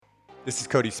This is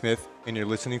Cody Smith, and you're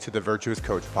listening to the Virtuous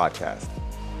Coach Podcast.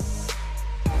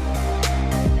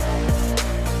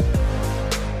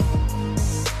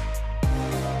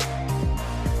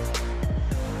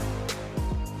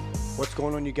 What's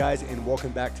going on, you guys, and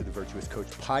welcome back to the Virtuous Coach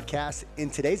Podcast.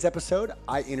 In today's episode,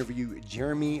 I interview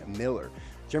Jeremy Miller.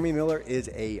 Jeremy Miller is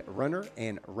a runner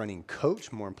and running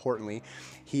coach. More importantly,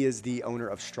 he is the owner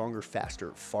of Stronger,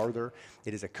 Faster, Farther.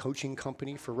 It is a coaching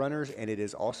company for runners, and it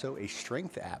is also a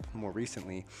strength app more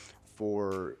recently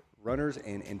for runners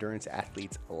and endurance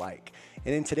athletes alike.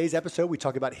 And in today's episode, we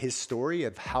talk about his story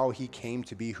of how he came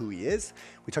to be who he is.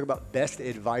 We talk about best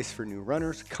advice for new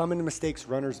runners, common mistakes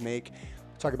runners make,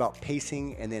 talk about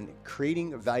pacing, and then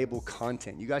creating valuable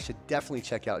content. You guys should definitely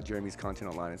check out Jeremy's content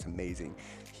online. It's amazing.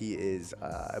 He is,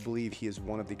 I believe he is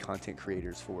one of the content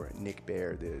creators for Nick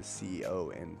Bare, the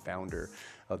CEO and founder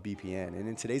of BPN. And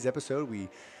in today's episode, we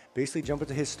basically jump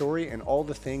into his story and all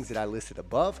the things that I listed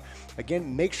above.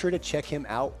 Again, make sure to check him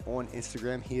out on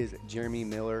Instagram. He is Jeremy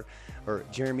Miller, or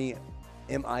Jeremy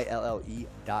Mille.R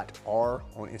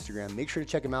on Instagram. Make sure to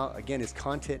check him out. Again, his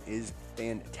content is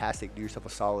fantastic. Do yourself a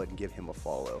solid and give him a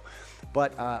follow.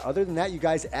 But other than that, you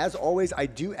guys, as always, I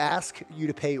do ask you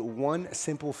to pay one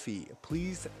simple fee.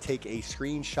 Please take a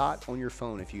screenshot on your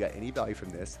phone. If you got any value from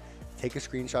this, take a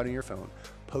screenshot on your phone,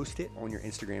 post it on your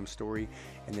Instagram story,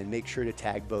 and then make sure to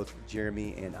tag both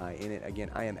Jeremy and I in it.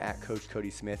 Again, I am at Coach Cody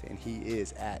Smith, and he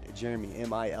is at Jeremy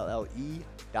Mille.R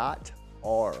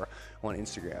on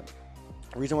Instagram.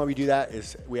 The reason why we do that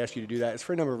is we ask you to do that is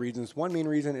for a number of reasons. One main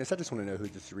reason is I just want to know who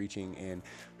this is reaching and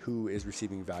who is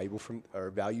receiving value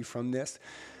from this.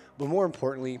 But more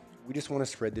importantly, we just want to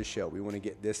spread this show. We want to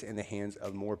get this in the hands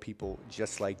of more people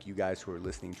just like you guys who are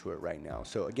listening to it right now.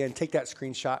 So again, take that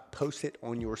screenshot, post it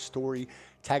on your story,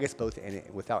 tag us both in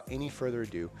it. Without any further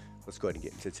ado, let's go ahead and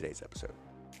get into today's episode.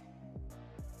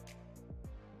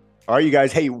 All right, you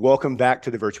guys. Hey, welcome back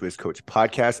to the Virtuous Coach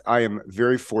Podcast. I am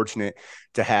very fortunate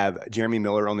to have Jeremy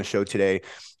Miller on the show today.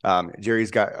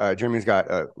 Jeremy's got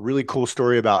a really cool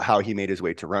story about how he made his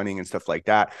way to running and stuff like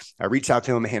that. I reached out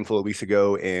to him a handful of weeks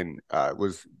ago and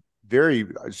was very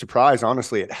surprised,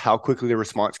 honestly, at how quickly the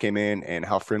response came in and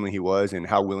how friendly he was and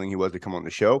how willing he was to come on the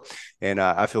show. And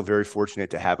I feel very fortunate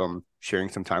to have him sharing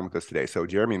some time with us today. So,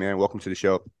 Jeremy, man, welcome to the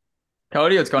show.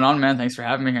 Cody, what's going on, man? Thanks for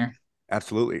having me here.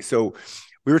 Absolutely. So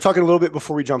we were talking a little bit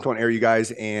before we jumped on air, you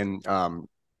guys, and I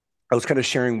was kind of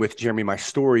sharing with Jeremy my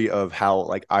story of how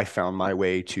like I found my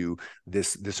way to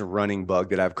this running bug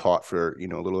that I've caught for a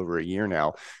little over a year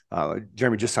now.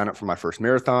 Jeremy just signed up for my first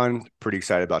marathon. Pretty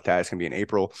excited about that. It's gonna be in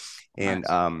April, and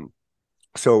nice.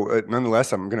 So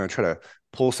nonetheless, I'm gonna try to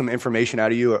pull some information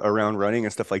out of you around running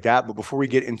and stuff like that. But before we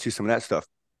get into some of that stuff,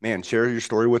 man, share your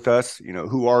story with us.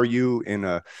 Who are you in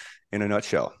a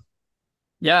nutshell?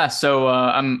 Yeah, so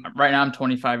I'm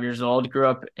 25 years old. Grew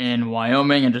up in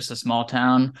Wyoming in just a small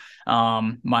town.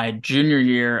 My junior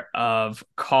year of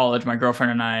college, my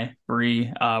girlfriend and I,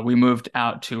 Bree, we moved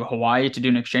out to Hawaii to do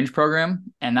an exchange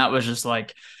program, and that was just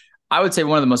like, I would say,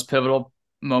 one of the most pivotal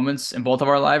moments in both of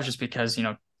our lives, just because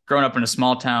growing up in a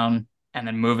small town and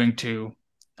then moving to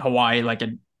Hawaii, like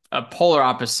a polar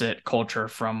opposite culture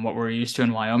from what we're used to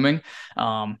in Wyoming.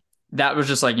 That was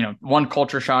just like one,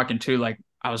 culture shock, and two, like,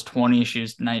 I was 20, she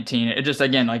was 19. It just,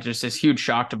 again, like just this huge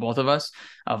shock to both of us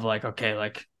of like, okay,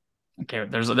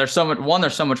 there's so much, one,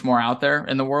 there's so much more out there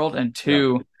in the world. And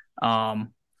two,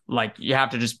 like you have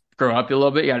to just grow up a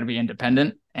little bit. You got to be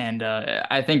independent. And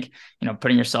I think,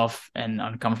 putting yourself in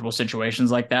uncomfortable situations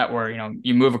like that, where,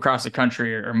 you move across the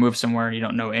country or move somewhere and you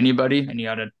don't know anybody and you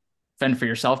got to fend for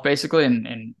yourself basically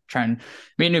and try and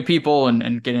meet new people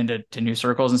and get into new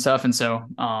circles and stuff. And so,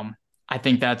 I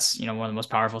think that's, one of the most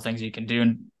powerful things you can do.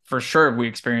 And for sure, we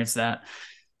experienced that.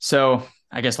 So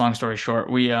I guess long story short,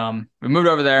 we moved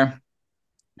over there,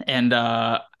 and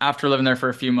after living there for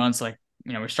a few months, like,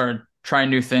 we started trying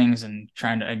new things and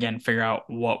trying to, again, figure out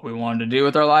what we wanted to do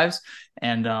with our lives.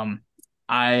 And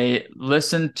I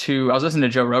was listening to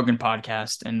Joe Rogan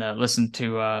podcast and listened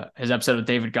to his episode with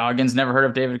David Goggins. Never heard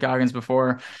of David Goggins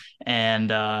before. And,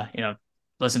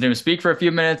 listened to him speak for a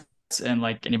few minutes, and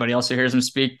like anybody else who hears him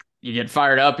speak, you get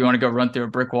fired up. You want to go run through a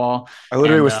brick wall. I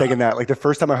literally was thinking that, like, the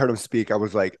first time I heard him speak, I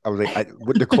was like,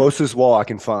 with the closest wall I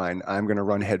can find, I'm going to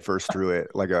run headfirst through it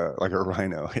like a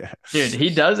rhino. Yeah. Dude, he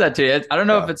does that too. I don't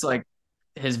know if it's like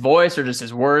his voice or just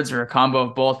his words or a combo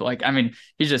of both. But like, I mean,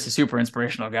 he's just a super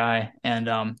inspirational guy. And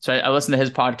so I listened to his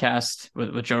podcast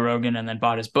with Joe Rogan, and then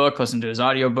bought his book, listened to his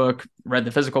audiobook, read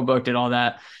the physical book, did all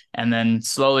that. And then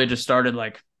slowly just started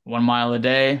like 1 mile a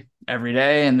day every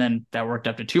day. And then that worked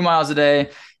up to 2 miles a day.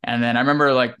 And then I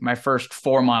remember like my first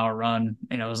 4 mile run,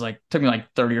 it was like, took me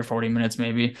like 30 or 40 minutes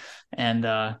maybe. And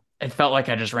it felt like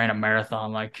I just ran a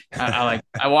marathon. Like I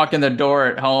walk in the door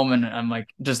at home and I'm like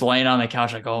just laying on the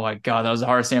couch, like, oh my God, that was the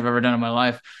hardest thing I've ever done in my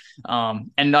life.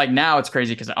 And like now it's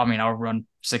crazy because I mean, I'll run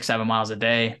 6, 7 miles a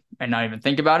day and not even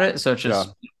think about it. So it's Yeah.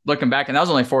 just looking back, and that was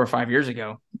only 4 or 5 years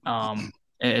ago.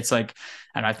 It's like,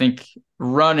 and I think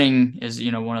running is,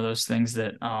 one of those things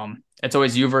that it's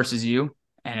always you versus you.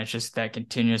 And it's just that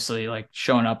continuously like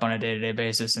showing up on a day-to-day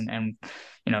basis and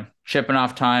chipping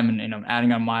off time and,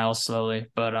 adding on miles slowly.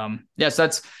 But yes,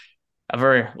 that's a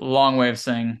very long way of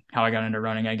saying how I got into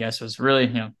running, I guess, was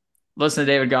really, listen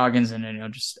to David Goggins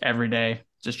and, just every day,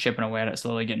 just chipping away at it,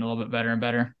 slowly getting a little bit better and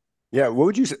better. Yeah. What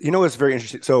would you say? It's very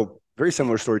interesting. So very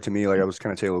similar story to me. Like I was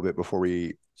kind of telling a little bit before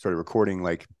we started recording,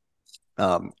 like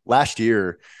last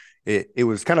year, it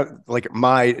was kind of like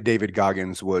my David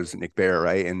Goggins was Nick Bare,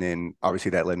 right? And then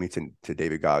obviously that led me to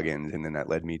David Goggins, and then that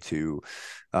led me to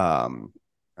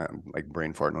like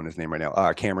brain farting on his name right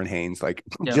now, Cameron Haynes, like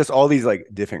Yep. just all these like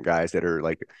different guys that are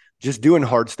like just doing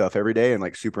hard stuff every day and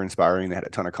like super inspiring. They had a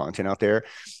ton of content out there.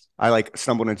 I like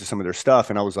stumbled into some of their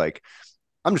stuff and I was like,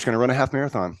 I'm just going to run a half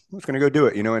marathon. I'm just going to go do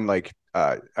it, and like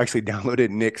actually downloaded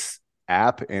Nick's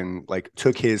app and like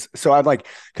took his. So I'm like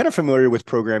kind of familiar with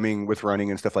programming, with running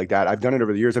and stuff like that. I've done it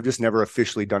over the years. I've just never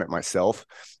officially done it myself,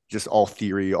 just all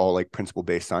theory, all like principle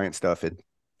based science stuff. It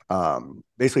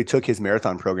basically took his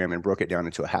marathon program and broke it down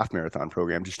into a half marathon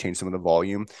program, just changed some of the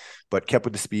volume, but kept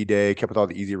with the speed day, kept with all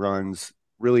the easy runs,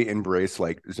 really embraced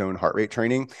like zone heart rate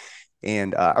training.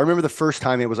 And I remember the first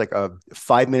time it was like a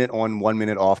 5 minute on, 1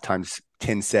 minute off times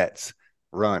 10 sets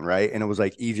run, right? And it was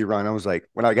like easy run. I was like,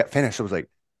 when I got finished, I was like,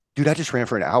 dude, I just ran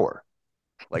for an hour.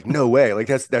 Like, no way. Like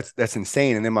that's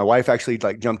insane. And then my wife actually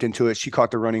like jumped into it. She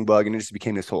caught the running bug and it just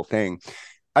became this whole thing.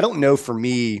 I don't know for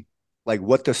me, like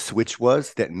what the switch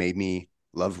was that made me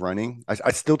love running.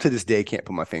 I still to this day can't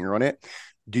put my finger on it.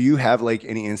 Do you have like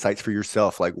any insights for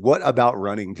yourself? Like what about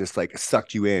running just like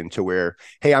sucked you in to where,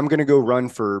 hey, I'm going to go run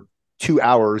for 2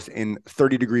 hours in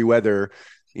 30-degree weather,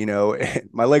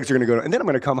 my legs are going to go, and then I'm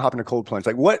going to come hop in a cold plunge.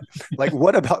 Like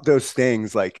what about those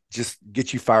things like just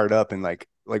get you fired up? And like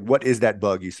what is that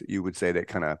bug you would say that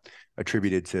kind of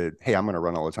attributed to, hey, I'm going to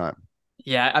run all the time?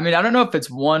 Yeah. I mean, I don't know if it's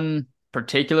one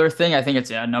particular thing. I think it's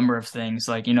a number of things.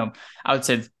 Like, I would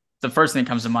say the first thing that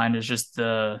comes to mind is just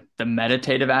the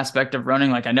meditative aspect of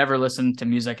running. Like I never listened to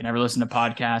music, I never listened to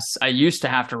podcasts. I used to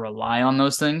have to rely on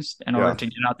those things in order Yeah, to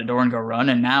get out the door and go run.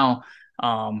 And now,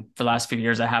 for the last few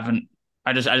years,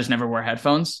 I just never wear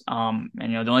headphones. And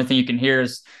the only thing you can hear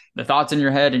is the thoughts in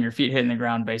your head and your feet hitting the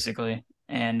ground basically.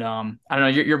 And I don't know,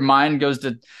 your mind goes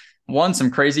to one,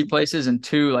 some crazy places, and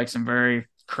two, like some very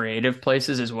creative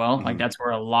places as well. Like that's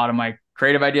where a lot of my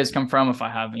creative ideas come from. If I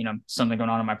have, something going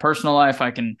on in my personal life,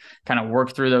 I can kind of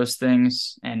work through those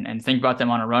things and think about them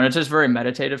on a run. It's just very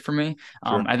meditative for me.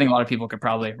 sure. I think a lot of people could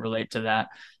probably relate to that.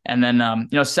 And then,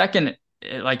 second,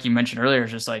 like you mentioned earlier,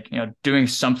 is just like, doing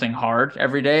something hard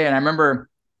every day. And I remember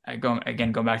going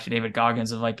back to David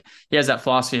Goggins of like, he has that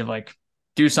philosophy of like,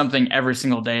 do something every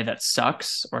single day that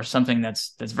sucks or something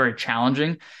that's very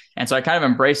challenging. And so I kind of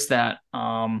embraced that.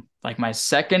 Like my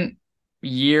second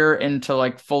year into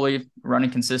like fully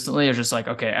running consistently, it's just like,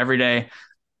 okay, every day,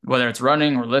 whether it's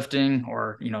running or lifting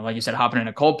or, like you said, hopping in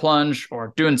a cold plunge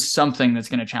or doing something that's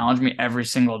going to challenge me every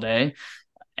single day.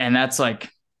 And that's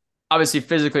like, obviously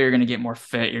physically you're going to get more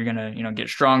fit. You're going to, get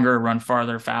stronger, run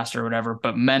farther, faster, whatever.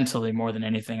 But mentally more than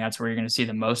anything, that's where you're going to see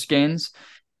the most gains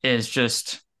is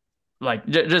just like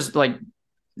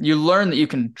you learn that you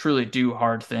can truly do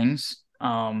hard things.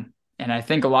 And I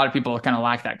think a lot of people kind of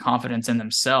lack that confidence in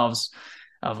themselves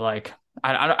of like,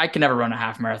 I can never run a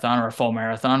half marathon or a full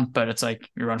marathon, but it's like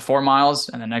you run 4 miles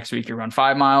and the next week you run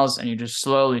 5 miles and you just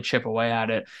slowly chip away at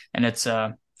it. And it's,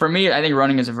 for me, I think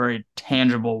running is a very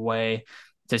tangible way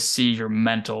to see your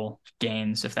mental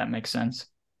gains, if that makes sense.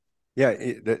 Yeah,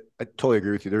 I totally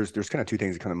agree with you. There's kind of two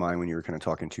things that come to mind when you were kind of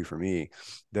talking to for me.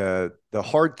 The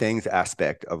hard things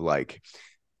aspect of like,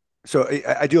 so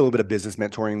I do a little bit of business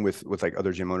mentoring with like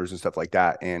other gym owners and stuff like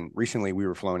that. And recently we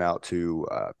were flown out to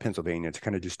Pennsylvania to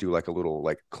kind of just do like a little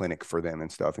like clinic for them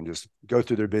and stuff and just go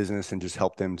through their business and just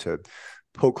help them to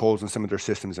poke holes in some of their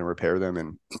systems and repair them.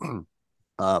 And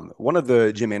one of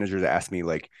the gym managers asked me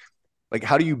like,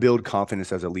 how do you build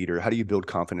confidence as a leader? How do you build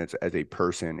confidence as a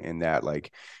person in that,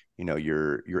 like,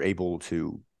 you're able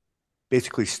to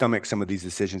basically stomach some of these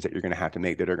decisions that you're going to have to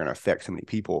make that are going to affect so many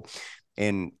people.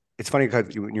 And it's funny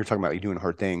because when you're talking about like doing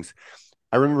hard things,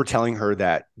 I remember telling her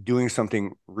that doing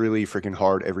something really freaking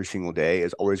hard every single day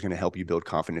is always going to help you build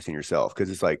confidence in yourself. Cause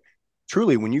it's like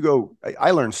truly, when you go,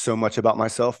 I learned so much about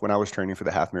myself when I was training for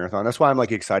the half marathon. That's why I'm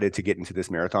like excited to get into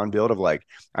this marathon build of like,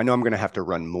 I know I'm going to have to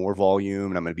run more volume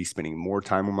and I'm going to be spending more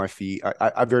time on my feet.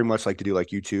 I very much like to do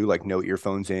like you too, like no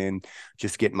earphones in,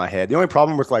 just get in my head. The only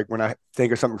problem with like when I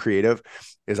think of something creative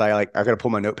is I got to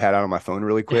pull my notepad out on my phone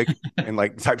really quick and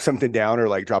like type something down or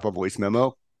like drop a voice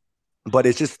memo. But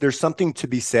it's just, there's something to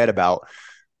be said about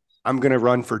I'm going to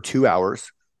run for 2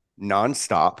 hours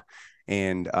nonstop.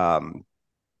 And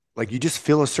like you just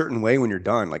feel a certain way when you're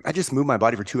done. Like I just moved my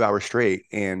body for 2 hours straight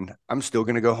and I'm still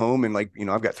going to go home. And like,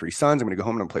 I've got 3 sons. I'm going to go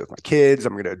home and play with my kids.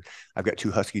 I've got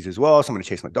 2 huskies as well. So I'm going to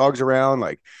chase my dogs around,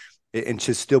 like, and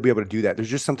to still be able to do that. There's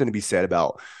just something to be said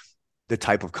about the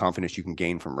type of confidence you can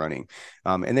gain from running.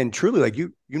 And then truly like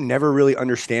you never really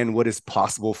understand what is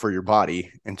possible for your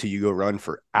body until you go run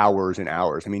for hours and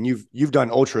hours. I mean, you've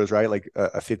done ultras, right? Like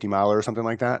a 50 miler or something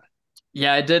like that.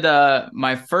 Yeah, I did.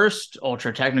 My first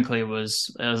ultra technically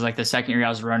was like the second year I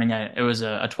was running it. It was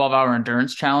a 12-hour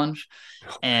endurance challenge,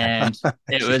 and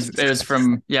it was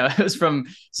from it was from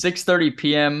 6:30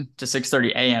 p.m. to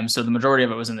 6:30 a.m. So the majority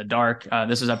of it was in the dark.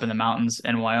 This was up in the mountains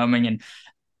in Wyoming, and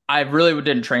I really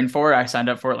didn't train for it. I signed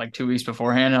up for it like 2 weeks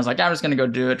beforehand. I was like, I'm just gonna go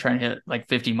do it, try and hit like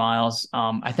 50 miles.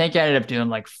 I think I ended up doing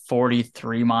like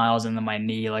 43 miles, and then my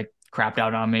knee like crapped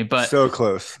out on me. So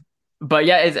close. But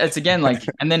yeah, it's again like,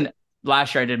 and then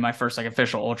last year I did my first like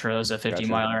official ultra. It was a 50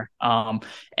 Gotcha. miler.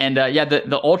 And yeah,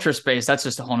 the ultra space, that's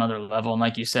just a whole nother level. And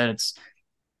like you said,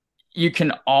 you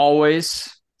can always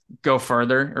go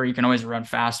further or you can always run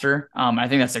faster. I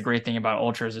think that's the great thing about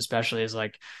ultras, especially is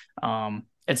like,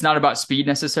 it's not about speed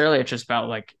necessarily. It's just about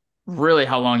like really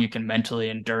how long you can mentally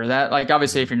endure that. Like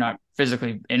obviously if you're not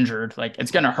physically injured, like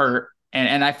it's going to hurt.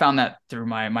 And I found that through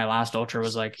my last ultra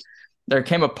was like, there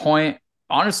came a point,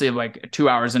 honestly, like 2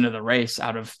 hours into the race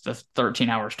out of the 13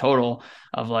 hours total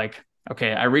of like,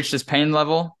 okay, I reached this pain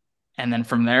level. And then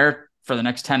from there for the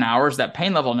next 10 hours, that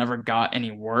pain level never got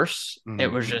any worse. Mm-hmm.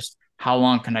 It was just, how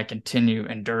long can I continue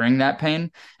enduring that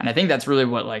pain? And I think that's really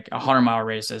what like a 100-mile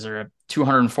race is, or a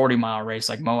 240-mile race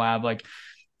like Moab. Like,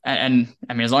 and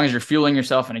I mean, as long as you're fueling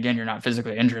yourself, and again, you're not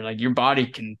physically injured, like your body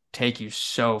can take you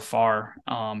so far.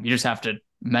 You just have to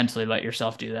mentally let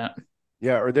yourself do that.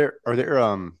 Yeah. Are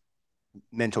there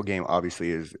mental game obviously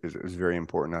is very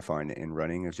important. I find in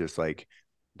running is just like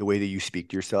the way that you speak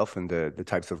to yourself and the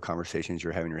types of conversations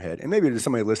you're having in your head. And maybe there's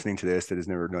somebody listening to this that has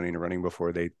never done any running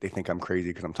before. They think I'm crazy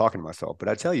because I'm talking to myself. But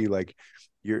I tell you, like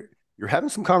you're having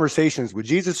some conversations with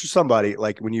Jesus or somebody,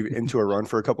 like when you into a run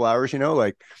for a couple hours,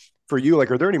 like for you,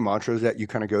 like, are there any mantras that you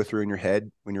kind of go through in your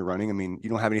head when you're running? I mean, you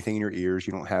don't have anything in your ears.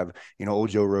 You don't have, old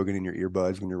Joe Rogan in your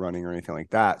earbuds when you're running or anything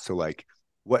like that. So like,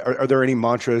 what are there any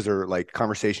mantras or like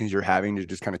conversations you're having to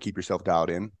just kind of keep yourself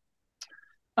dialed in?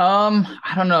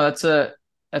 I don't know.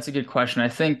 That's a good question. I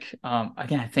think,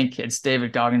 again, I think it's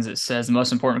David Goggins that says the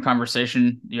most important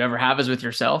conversation you ever have is with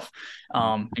yourself.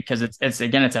 Because it's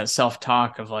again, it's that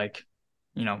self-talk of like,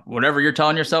 whatever you're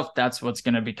telling yourself, that's what's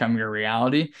going to become your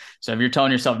reality. So if you're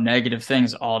telling yourself negative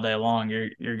things all day long,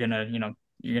 you're going to,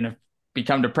 you're going to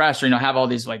become depressed or, have all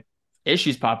these like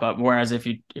issues pop up. Whereas if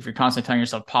you're constantly telling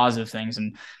yourself positive things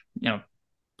and,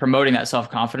 promoting that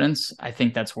self-confidence, I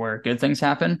think that's where good things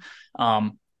happen.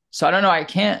 So I don't know. I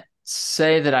can't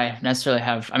say that I necessarily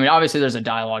have, I mean, obviously there's a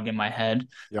dialogue in my head.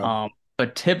 Yeah.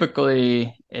 But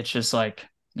typically it's just like,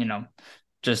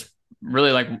 just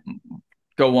really like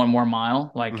go one more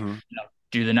mile, like, Mm-hmm.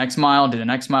 do the next mile,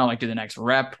 like do the next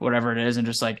rep, whatever it is. And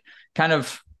just like kind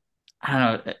of, I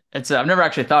don't know. I've never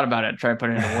actually thought about it, try to put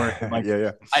it into work. Like,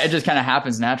 Yeah. it just kind of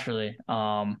happens naturally.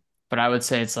 But I would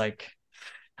say it's like,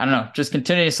 I don't know, just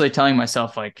continuously telling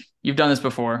myself like, you've done this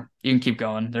before, you can keep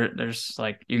going. There's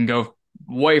like, you can go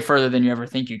way further than you ever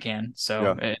think you can. So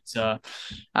Yeah. it's, I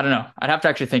don't know. I'd have to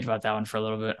actually think about that one for a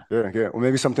little bit. Yeah. Well,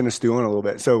 maybe something to stew on a little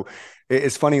bit. So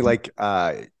it's funny, like,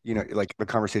 like the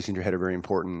conversations in your head are very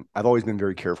important. I've always been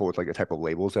very careful with like the type of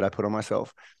labels that I put on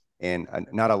myself and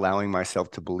not allowing myself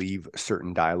to believe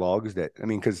certain dialogues that, I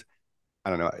mean, because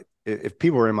I don't know if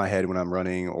people are in my head when I'm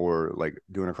running or like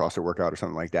doing a CrossFit workout or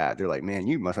something like that, they're like, man,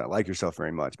 you must not like yourself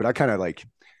very much. But I kind of like,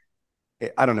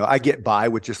 I don't know. I get by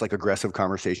with just like aggressive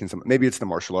conversations. Maybe it's the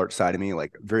martial arts side of me,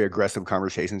 like very aggressive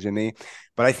conversations in me.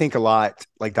 But I think a lot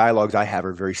like dialogues I have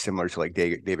are very similar to like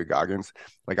David Goggins.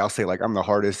 Like I'll say like I'm the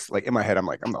hardest. Like in my head, I'm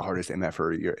like I'm the hardest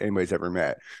MFer anybody's ever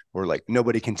met, or like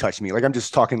nobody can touch me. Like I'm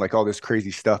just talking like all this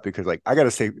crazy stuff because like I gotta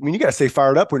say. I mean, you gotta stay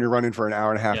fired up when you're running for an hour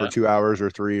and a half or Yeah. 2 hours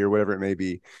or 3 or whatever it may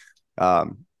be.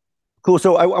 Um, Cool.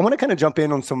 So I want to kind of jump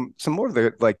in on some more of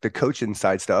the like the coaching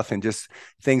side stuff and just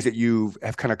things that you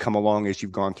have kind of come along as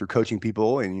you've gone through coaching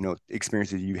people and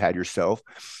experiences you had yourself.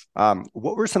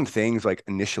 What were some things like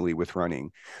initially with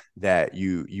running that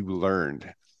you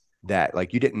learned that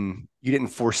like you didn't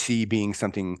foresee being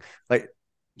something like,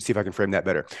 see if I can frame that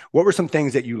better. What were some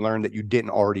things that you learned that you didn't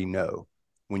already know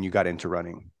when you got into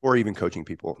running or even coaching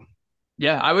people?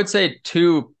 Yeah, I would say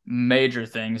two major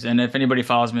things. And if anybody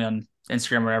follows me on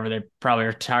Instagram or whatever, they probably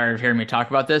are tired of hearing me talk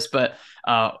about this. But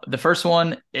the first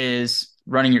one is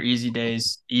running your easy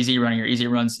days easy, running your easy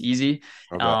runs easy.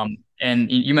 Okay.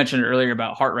 And you mentioned earlier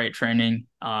about heart rate training.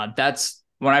 That's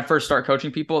when I first start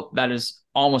coaching people, that is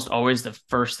almost always the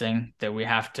first thing that we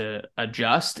have to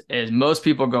adjust is most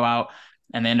people go out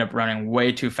and they end up running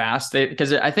way too fast.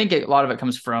 Because I think a lot of it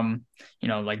comes from,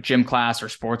 like gym class or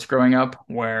sports growing up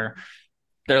where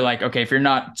they're like, okay, if you're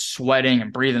not sweating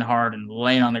and breathing hard and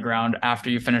laying on the ground after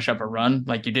you finish up a run,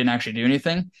 like you didn't actually do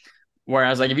anything.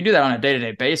 Whereas like if you do that on a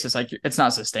day-to-day basis, like it's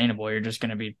not sustainable. You're just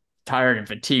going to be tired and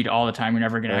fatigued all the time. You're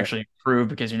never going to actually improve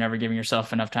because you're never giving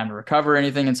yourself enough time to recover or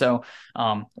anything. And so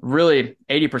really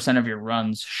 80% of your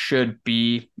runs should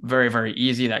be very, very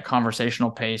easy. That conversational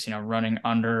pace, running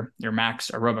under your max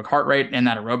aerobic heart rate in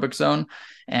that aerobic zone.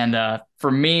 And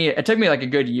for me, it took me like a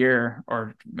good year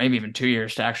or maybe even 2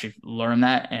 years to actually learn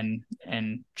that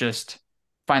and just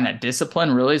find that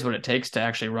discipline really is what it takes to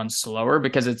actually run slower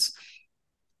because it's,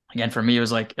 again, for me, it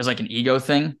was like an ego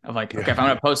thing of like, okay, if I'm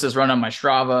going to post this run on my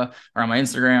Strava or on my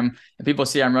Instagram and people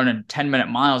see I'm running 10-minute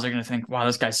miles, they're going to think, wow,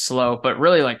 this guy's slow. But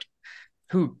really like,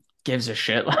 who gives a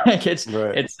shit? Like it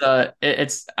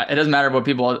doesn't matter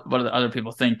what other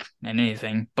people think and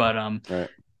anything, but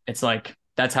it's like,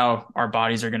 that's how our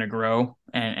bodies are going to grow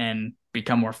and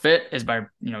become more fit is by,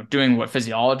 doing what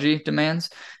physiology demands.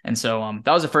 And so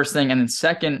that was the first thing. And then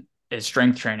second is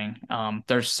strength training.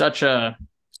 There's such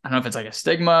I don't know if it's like a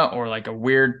stigma or like a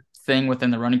weird thing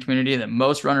within the running community that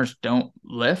most runners don't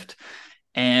lift.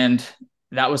 And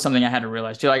that was something I had to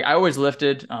realize too. Like I always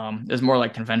lifted, it was more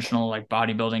like conventional, like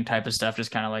bodybuilding type of stuff, just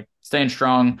kind of like staying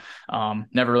strong.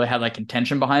 Never really had like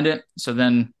intention behind it. So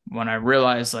then when I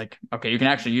realized like, okay, you can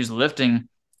actually use lifting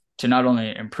to not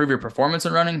only improve your performance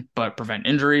in running, but prevent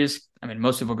injuries. I mean,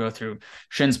 most people go through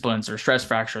shin splints or stress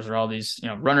fractures or all these,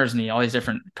 runner's knee, all these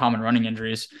different common running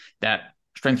injuries that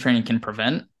strength training can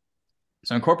prevent.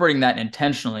 So incorporating that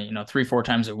intentionally, 3-4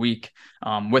 times a week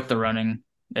with the running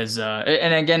is,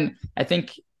 and again, I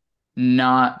think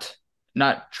not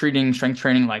treating strength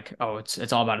training like, oh,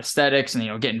 it's all about aesthetics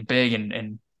and, getting big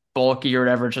and bulky or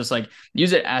whatever. It's just like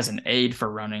use it as an aid for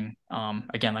running.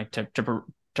 Again, like to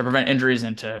prevent injuries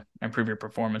and to improve your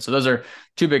performance. So those are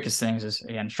two biggest things is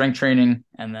again, strength training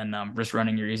and then just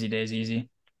running your easy days easy.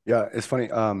 Yeah, it's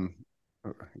funny.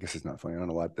 I guess it's not funny. I don't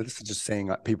know why, but this is just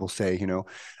saying people say,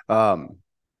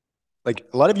 like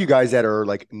a lot of you guys that are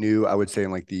like new, I would say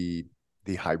in like the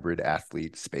hybrid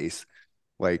athlete space,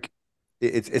 like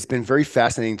it's been very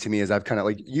fascinating to me as I've kind of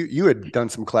like you had done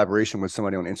some collaboration with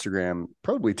somebody on Instagram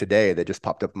probably today that just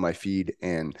popped up in my feed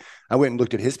and I went and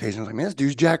looked at his page and I was like, man, this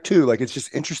dude's jacked too. Like it's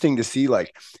just interesting to see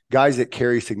like guys that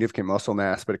carry significant muscle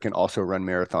mass, but it can also run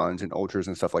marathons and ultras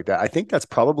and stuff like that. I think that's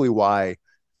probably why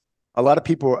a lot of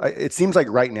people, it seems like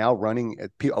right now running,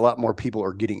 a lot more people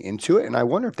are getting into it. And I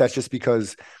wonder if that's just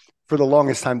because for the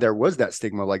longest time there was that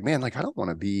stigma, like, man, like I don't want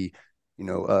to be,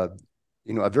 a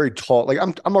very tall, like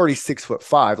I'm already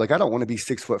 6'5". Like I don't want to be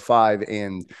 6'5"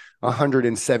 and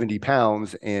 170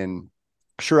 pounds. And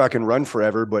sure, I can run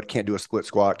forever, but can't do a split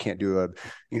squat, can't do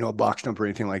a box jump or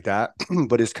anything like that.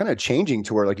 But it's kind of changing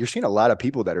to where like you're seeing a lot of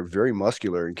people that are very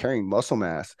muscular and carrying muscle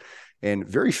mass and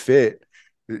very fit,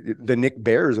 the Nick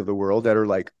Bears of the world that are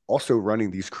like also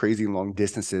running these crazy long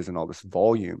distances and all this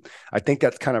volume. I think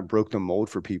that's kind of broke the mold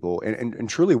for people. And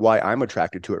truly why I'm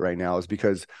attracted to it right now is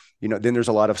because, then there's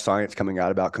a lot of science coming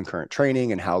out about concurrent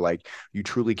training and how like you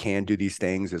truly can do these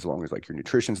things as long as like your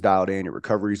nutrition's dialed in, your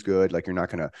recovery's good, like you're not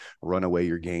going to run away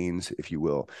your gains, if you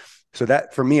will. So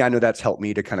that for me, I know that's helped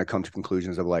me to kind of come to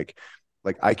conclusions of like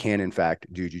I can in fact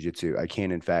do jujitsu. I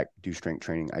can in fact do strength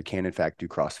training. I can in fact do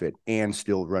CrossFit and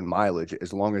still run mileage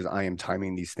as long as I am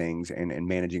timing these things and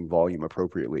managing volume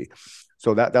appropriately.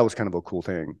 So that was kind of a cool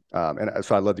thing. And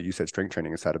so I love that you said strength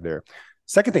training inside of there.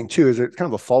 Second thing too, is it's kind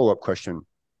of a follow-up question.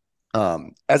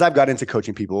 As I've got into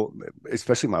coaching people,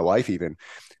 especially my wife, even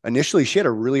initially, she had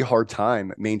a really hard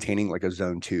time maintaining like a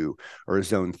zone 2 or a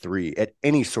zone 3 at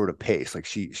any sort of pace. Like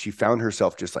she found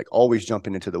herself just like always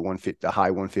jumping into the high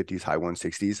 150s, high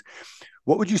 160s.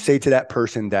 What would you say to that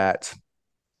person that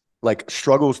like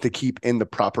struggles to keep in the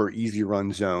proper easy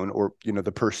run zone or,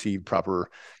 the perceived proper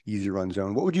easy run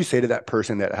zone? What would you say to that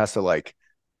person that has to like,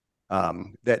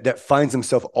 that finds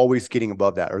themselves always getting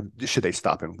above that? Or should they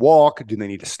stop and walk? Do they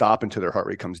need to stop until their heart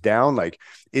rate comes down? Like,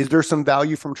 is there some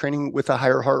value from training with a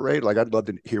higher heart rate? Like, I'd love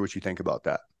to hear what you think about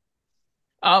that.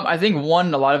 I think a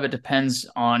lot of it depends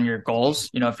on your goals.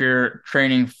 If you're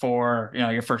training for,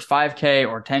 your first 5K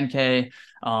or 10K,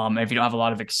 if you don't have a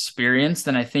lot of experience,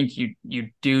 then I think you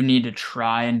do need to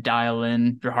try and dial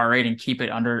in your heart rate and keep it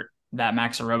under that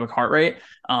max aerobic heart rate.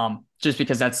 Just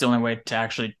because that's the only way to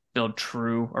actually build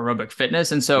true aerobic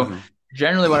fitness. And so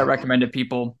generally what I recommend to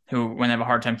people who, when they have a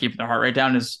hard time keeping their heart rate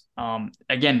down is,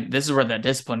 again, this is where the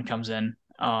discipline comes in.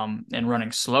 And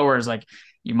running slower is like,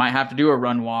 you might have to do a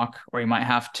run walk, or you might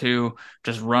have to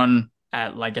just run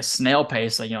at like a snail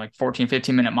pace, like 14,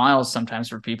 15-minute miles sometimes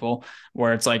for people,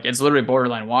 where it's like, it's literally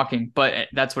borderline walking, but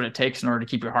that's what it takes in order to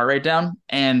keep your heart rate down.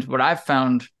 And what I've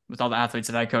found with all the athletes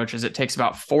that I coach is it takes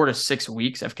about 4 to 6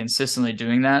 weeks of consistently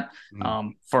doing that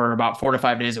for about 4 to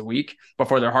 5 days a week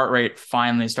before their heart rate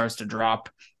finally starts to drop.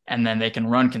 And then they can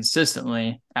run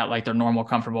consistently at like their normal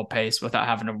comfortable pace without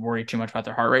having to worry too much about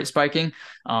their heart rate spiking.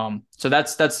 So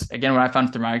that's again, what I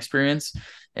found through my experience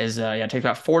is, it takes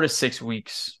about 4 to 6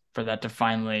 weeks for that to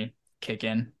finally kick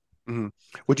in.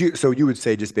 So you would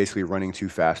say just basically running too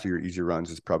fast or your easy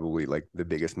runs is probably like the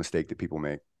biggest mistake that people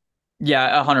make?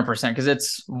 Yeah, 100%. Because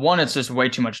it's just way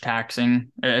too much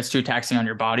taxing. It's too taxing on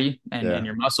your body and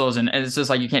your muscles. And it's just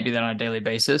like, you can't do that on a daily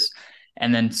basis.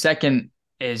 And then second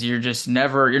is you're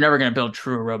never going to build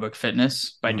true aerobic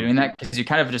fitness by doing that, because you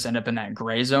kind of just end up in that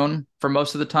gray zone for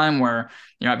most of the time where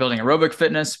you're not building aerobic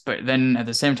fitness, but then at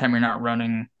the same time, you're not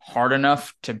running hard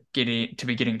enough to be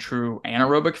getting true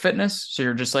anaerobic fitness. So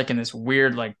you're just like in this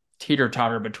weird, like teeter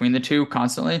totter between the two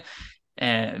constantly.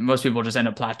 And most people just end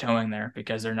up plateauing there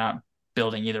because they're not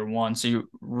building either one. So you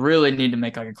really need to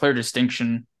make like a clear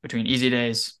distinction between easy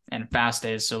days and fast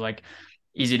days. So like,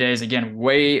 easy days, again,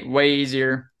 way, way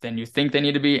easier than you think they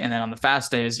need to be. And then on the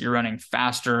fast days, you're running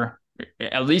faster,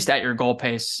 at least at your goal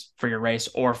pace for your race,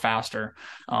 or faster.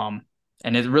 And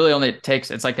it really only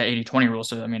takes, it's like that 80-20 rule.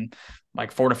 So, I mean,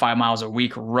 like 4 to 5 miles a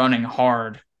week running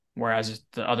hard, whereas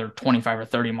the other 25 or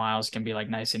 30 miles can be like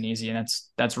nice and easy. And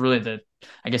that's really the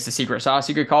secret sauce,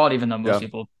 you could call it, even though most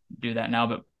people do that now.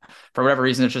 But for whatever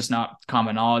reason, it's just not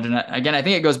common knowledge. And again, I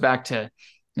think it goes back to,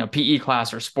 PE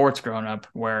class or sports growing up,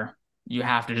 where you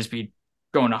have to just be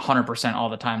going 100% all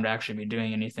the time to actually be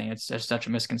doing anything. It's just such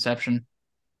a misconception.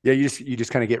 Yeah, you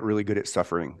just kind of get really good at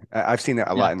suffering. I've seen that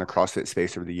a lot in the CrossFit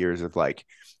space over the years of like,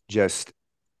 just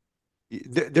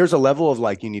there's a level of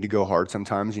like, you need to go hard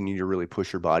sometimes, you need to really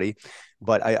push your body.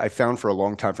 But I found for a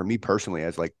long time, for me personally,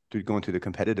 as like going through the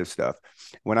competitive stuff,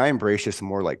 when I embrace just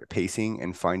more like pacing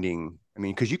and finding, I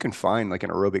mean, because you can find like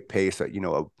an aerobic pace that,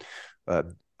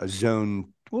 a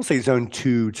zone, we'll say zone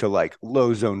 2 to like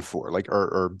low zone 4, like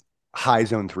or high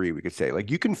zone 3, we could say. Like,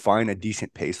 you can find a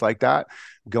decent pace like that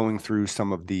going through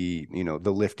some of the,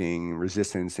 the lifting,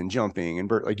 resistance, and jumping, and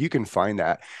like, you can find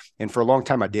that. And for a long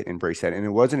time I didn't embrace that, and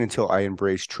it wasn't until I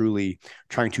embraced truly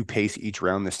trying to pace each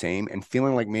round the same and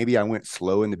feeling like maybe I went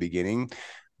slow in the beginning,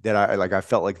 that I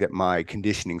felt like that my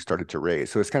conditioning started to raise.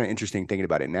 So it's kind of interesting thinking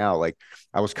about it now. Like,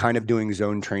 I was kind of doing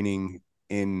zone training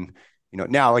in,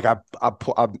 now, like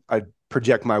I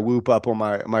project my Whoop up on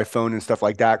my phone and stuff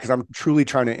like that, because I'm truly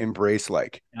trying to embrace,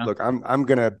 like, look,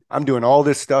 I'm doing all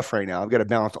this stuff right now. I've got to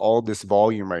balance all this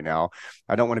volume right now.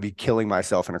 I don't want to be killing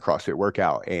myself in a CrossFit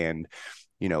workout, and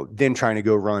then trying to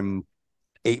go run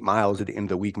 8 miles at the end of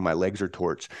the week and my legs are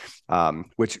torched.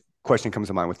 Which question comes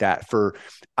to mind with that?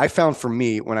 I found for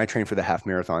me, when I trained for the half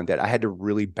marathon, that I had to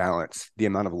really balance the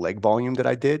amount of leg volume that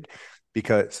I did,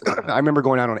 because I remember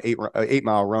going out on an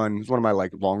 8-mile run. It was one of my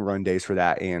like long run days for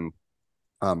that. And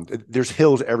there's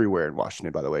hills everywhere in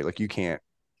Washington, by the way. Like, you can't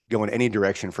go in any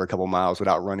direction for a couple miles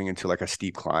without running into like a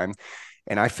steep climb.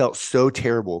 And I felt so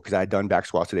terrible because I had done back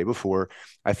squats the day before.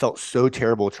 I felt so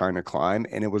terrible trying to climb.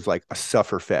 And it was like a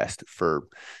suffer fest for,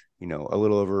 a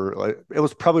little over, it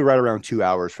was probably right around 2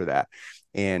 hours for that.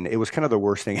 And it was kind of the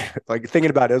worst thing. Like,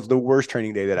 thinking about it, it was the worst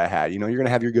training day that I had. You're going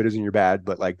to have your goods and your bad,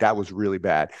 but like, that was really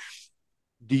bad.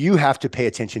 Do you have to pay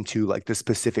attention to like the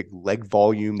specific leg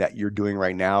volume that you're doing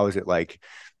right now? Is it like,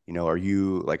 are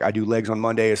you like, I do legs on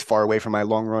Monday as far away from my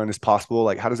long run as possible?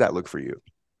 Like, how does that look for you?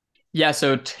 Yeah.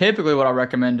 So typically what I'll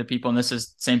recommend to people, and this is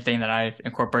the same thing that I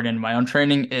incorporate into my own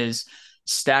training, is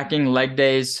stacking leg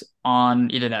days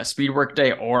on either that speed work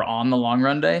day or on the long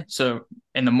run day. So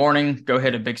in the morning, go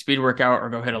hit a big speed workout or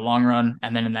go hit a long run.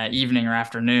 And then in that evening or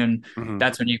afternoon,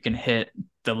 that's when you can hit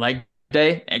the leg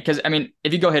day. Because I mean,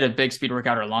 if you go hit a big speed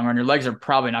workout or a long run, your legs are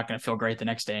probably not going to feel great the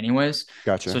next day anyways. So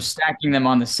Gotcha. stacking them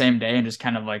on the same day and just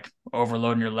kind of like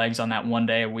overloading your legs on that 1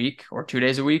 day a week or 2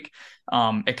 days a week,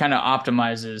 it kind of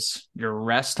optimizes your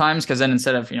rest times. Because then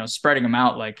instead of spreading them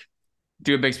out, like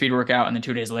do a big speed workout and then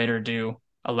 2 days later do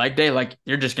a leg day, like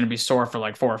you're just going to be sore for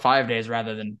like 4 or 5 days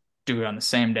rather than do it on the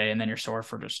same day and then you're sore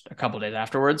for just a couple days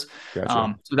afterwards.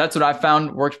 Gotcha. So that's what I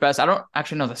found works best. I don't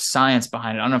actually know the science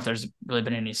behind it. I don't know if there's really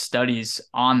been any studies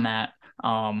on that,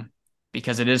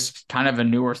 because it is kind of a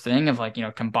newer thing of like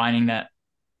combining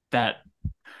that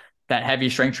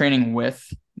heavy strength training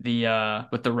with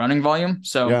the running volume.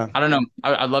 So Yeah. I don't know.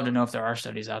 I'd love to know if there are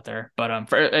studies out there. But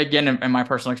for again, in my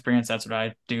personal experience, that's what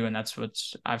I do, and that's what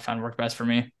I've found work best for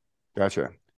me. Gotcha.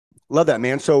 Love that,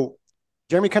 man. So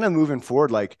Jeremy, kind of moving forward,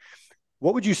 like,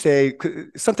 what would you say?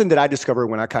 Something that I discovered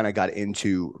when I kind of got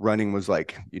into running was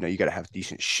like, you got to have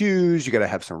decent shoes, you got to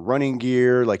have some running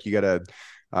gear, like you got to.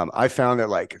 I found that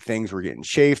like things were getting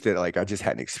chafed that like I just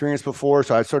hadn't experienced before,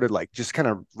 so I started like just kind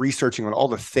of researching on all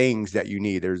the things that you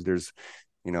need. There's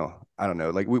I don't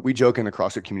know, like we joke in the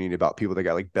CrossFit community about people that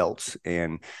got like belts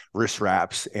and wrist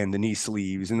wraps and the knee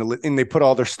sleeves and they put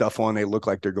all their stuff on. They look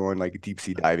like they're going like deep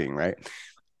sea diving, right?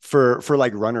 For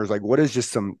like runners, like what is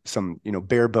just some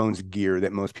bare bones gear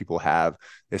that most people have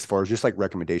as far as just like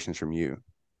recommendations from you?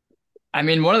 I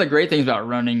mean, one of the great things about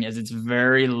running is it's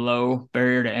very low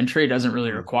barrier to entry. It doesn't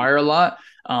really require a lot.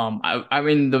 I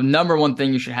mean, the number one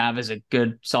thing you should have is a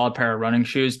good solid pair of running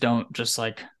shoes. Don't just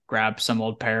like grab some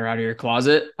old pair out of your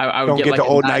closet. I would Don't get get like the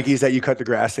old Nikes that you cut the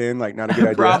grass in, like not a good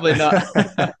idea. probably not.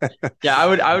 Yeah,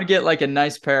 I would get like a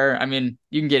nice pair. I mean,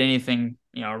 you can get anything,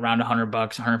 around $100,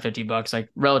 $150, like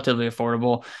relatively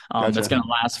affordable. That's Gotcha. going to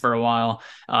last for a while.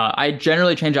 I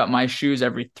generally change out my shoes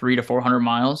every 300 to 400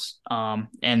 miles.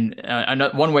 And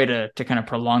one way to kind of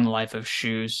prolong the life of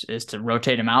shoes is to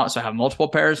rotate them out. So I have multiple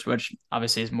pairs, which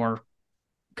obviously is more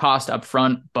cost up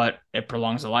front, but it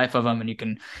prolongs the life of them, and you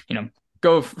can,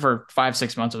 go for 5,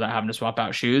 6 months without having to swap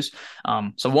out shoes.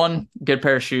 So one, good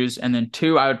pair of shoes, and then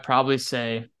two, I would probably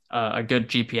say a good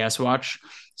GPS watch.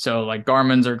 So like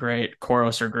Garmin's are great,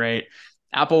 Coros are great.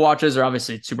 Apple Watches are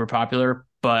obviously super popular,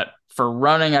 but for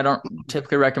running, I don't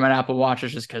typically recommend Apple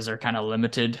Watches just because they're kind of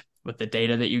limited with the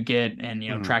data that you get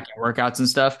and tracking workouts and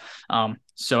stuff.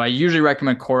 So I usually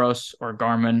recommend Coros or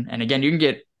Garmin, and again, you can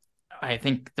get, I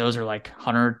think those are like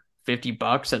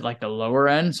 $150 at like the lower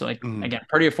end. So like again,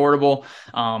 pretty affordable.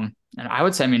 And I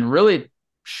would say, I mean, really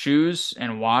shoes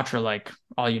and watch are like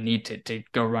all you need to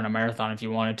go run a marathon if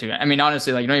you wanted to. I mean,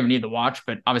 honestly, like you don't even need the watch,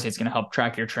 but obviously it's going to help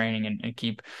track your training and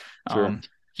keep Sure.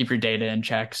 keep your data in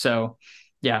check. So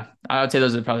yeah, I would say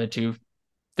those are probably the two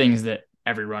things that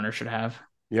every runner should have.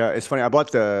 Yeah, it's funny. I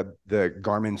bought the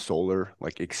Garmin Solar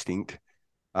like Extinct,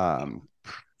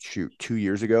 shoot, 2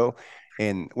 years ago.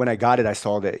 And when I got it, I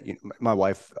saw that my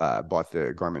wife bought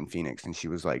the Garmin Phoenix, and she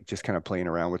was like just kind of playing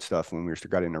around with stuff when we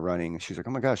got into running. She's like,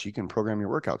 "Oh my gosh, you can program your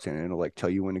workouts in, and it'll like tell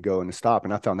you when to go and to stop."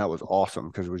 And I found that was awesome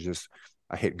because it was just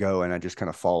I hit go and I just kind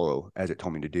of follow as it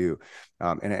told me to do.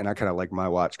 And I kind of like my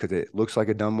watch because it looks like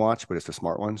a dumb watch, but it's a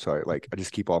smart one. So I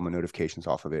just keep all my notifications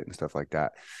off of it and stuff like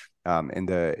that. And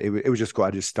it was just cool.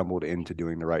 I just stumbled into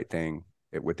doing the right thing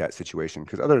with that situation.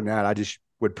 Because other than that, I just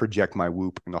would project my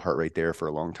Whoop and the heart rate there for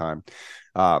a long time.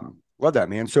 Love that,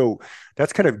 man. So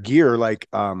that's kind of gear. Like,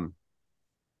 I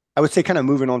would say kind of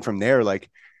moving on from there, like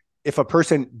if a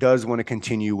person does want to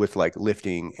continue with like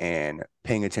lifting and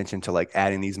paying attention to like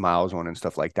adding these miles on and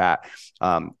stuff like that,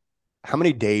 how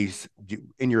many days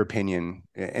in your opinion,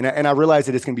 and I realize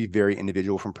that it's going to be very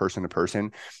individual from person to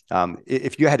person.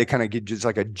 If you had to kind of give just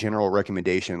like a general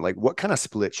recommendation, like what kind of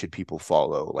split should people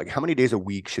follow? Like how many days a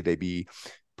week should they be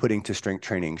putting to strength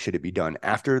training? Should it be done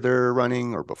after they're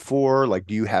running or before? Like,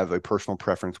 do you have a personal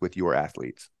preference with your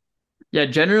athletes? Yeah,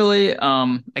 generally,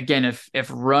 again, if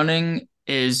running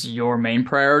is your main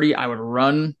priority, I would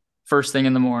run first thing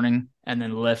in the morning and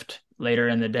then lift later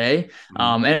in the day.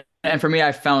 And for me,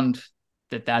 I found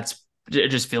that it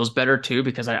just feels better too,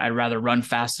 because I'd rather run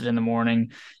fasted in the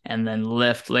morning and then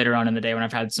lift later on in the day when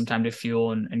I've had some time to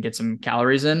fuel and get some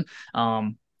calories in.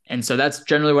 And so that's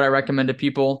generally what I recommend to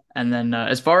people. And then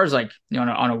as far as like,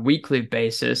 on a weekly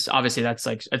basis, obviously that's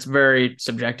like, it's very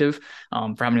subjective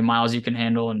for how many miles you can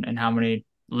handle and how many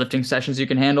lifting sessions you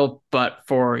can handle. But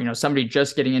for, somebody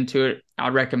just getting into it,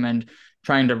 I'd recommend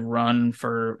trying to run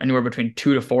for anywhere between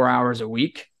 2 to 4 hours a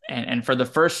week. And for the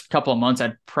first couple of months,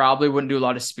 I probably wouldn't do a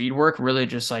lot of speed work, really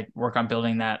just like work on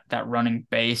building that running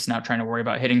base, not trying to worry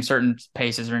about hitting certain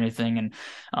paces or anything.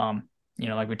 And,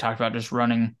 like we talked about, just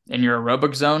running in your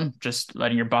aerobic zone, just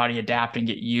letting your body adapt and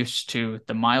get used to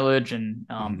the mileage and,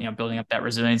 building up that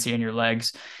resiliency in your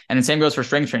legs. And the same goes for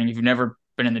strength training. If you've never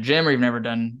been in the gym or you've never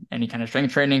done any kind of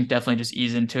strength training, definitely just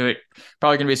ease into it.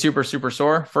 Probably going to be super, super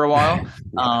sore for a while.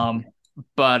 Yeah.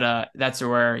 But that's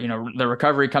where, the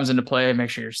recovery comes into play. Make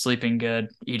sure you're sleeping good,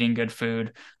 eating good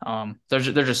food. There's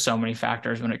just so many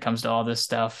factors when it comes to all this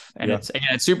stuff. And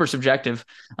it's super subjective.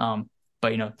 But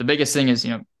the biggest thing is,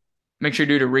 make sure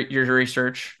you do your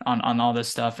research on all this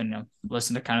stuff and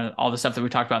listen to kind of all the stuff that we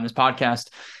talked about in this podcast.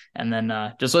 And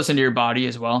then just listen to your body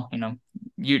as well.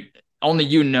 You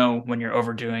know when you're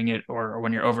overdoing it or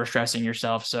when you're overstressing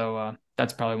yourself. So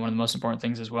that's probably one of the most important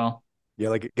things as well. Yeah,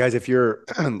 like guys, if you're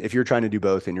trying to do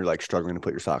both and you're like struggling to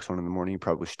put your socks on in the morning, you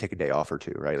probably should take a day off or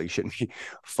two, right? Like you shouldn't be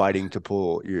fighting to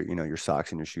pull your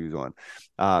socks and your shoes on.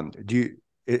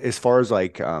 As far as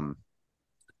like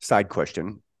side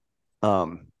question,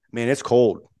 man, it's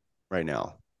cold right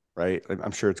now, right?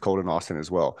 I'm sure it's cold in Austin as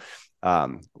well.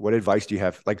 What advice do you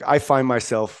have? Like I find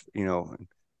myself,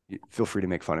 feel free to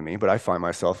make fun of me, but I find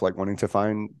myself like wanting to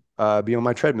be on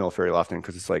my treadmill very often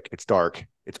because it's dark.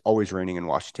 It's always raining in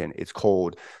Washington. It's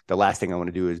cold. The last thing I want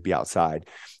to do is be outside.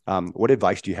 What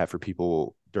advice do you have for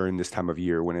people during this time of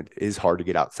year when it is hard to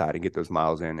get outside and get those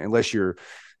miles in, unless you're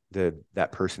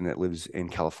that person that lives in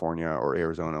California or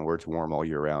Arizona where it's warm all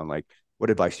year round? Like, what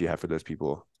advice do you have for those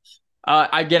people?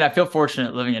 Again, I feel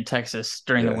fortunate living in Texas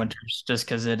during the winters, just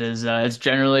because it is, it's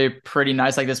generally pretty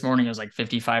nice. Like this morning, it was like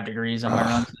 55 degrees on my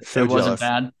run. So it wasn't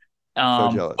bad.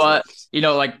 jealous. But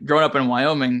like growing up in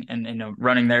Wyoming and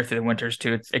running there through the winters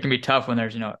too, it can be tough when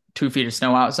there's 2 feet of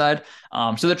snow outside.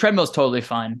 So the treadmill is totally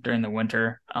fine during the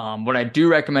winter. What I do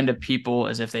recommend to people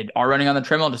is if they are running on the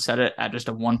treadmill, to set it at just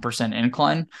a 1%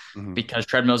 incline, because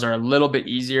treadmills are a little bit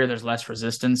easier. There's less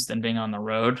resistance than being on the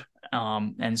road.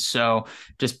 And so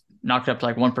just knock it up to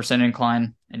like 1%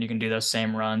 incline, and you can do those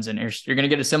same runs, and you're going to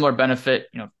get a similar benefit,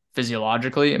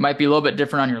 physiologically. It might be a little bit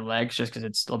different on your legs just because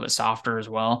it's a little bit softer as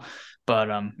well. But,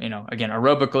 again,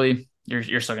 aerobically,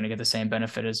 you're still going to get the same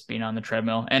benefit as being on the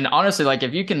treadmill. And honestly, like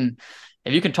if you can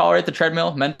tolerate the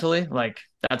treadmill mentally, like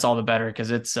that's all the better,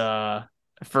 because it's,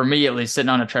 for me, at least, sitting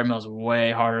on a treadmill is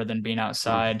way harder than being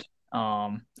outside.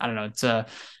 I don't know.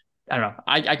 I don't know.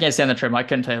 I can't stand the treadmill. I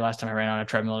couldn't tell you last time I ran on a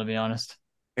treadmill, to be honest.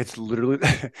 It's literally,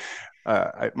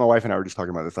 my wife and I were just talking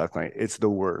about this last night. It's the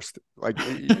worst. Like,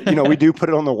 we do put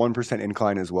it on the 1%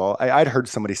 incline as well. I'd heard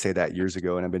somebody say that years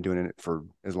ago, and I've been doing it for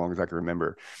as long as I can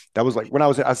remember. That was like when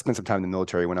I spent some time in the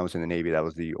military. When I was in the Navy, that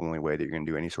was the only way that you're going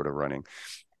to do any sort of running.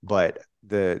 But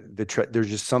there's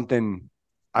just something,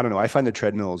 I don't know. I find the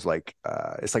treadmills like,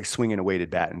 it's like swinging a weighted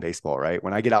bat in baseball, right?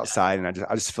 When I get outside and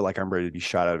I just feel like I'm ready to be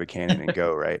shot out of a cannon and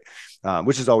go, right?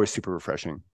 Which is always super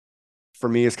refreshing. For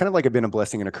me, it's kind of like been a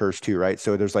blessing and a curse too, right?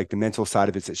 So there's like the mental side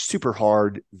of it. It's super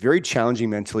hard, very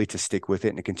challenging mentally to stick with it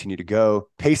and to continue to go.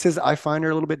 Paces I find are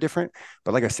a little bit different,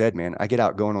 but like I said, man, I get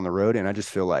out going on the road and I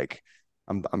just feel like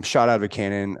I'm shot out of a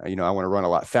cannon. I want to run a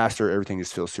lot faster. Everything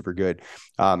just feels super good.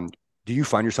 Do you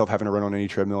find yourself having to run on any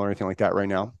treadmill or anything like that right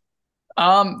now?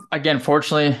 Again,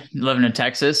 fortunately, living in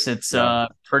Texas, it's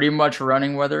pretty much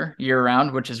running weather year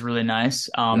round, which is really nice.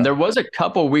 There was a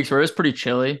couple of weeks where it was pretty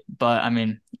chilly, but I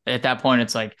mean, at that point,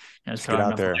 it's like, just put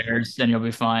on enough layers, then you'll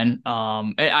be fine.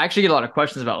 I actually get a lot of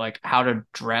questions about like how to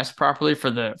dress properly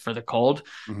for the cold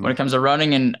when it comes to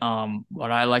running. And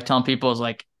what I like telling people is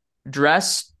like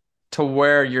dress to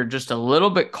where you're just a little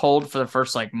bit cold for the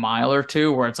first like mile or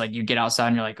two, where it's like you get outside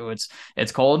and you're like, oh,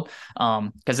 it's cold.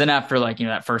 Because then after like,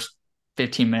 that first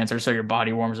 15 minutes or so, your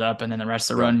body warms up, and then the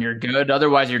rest of the run, you're good.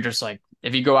 Otherwise, you're just like,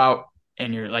 if you go out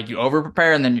and you're like, you over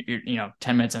prepare, and then you're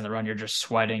 10 minutes in the run, you're just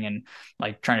sweating and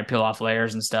like trying to peel off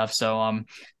layers and stuff. So I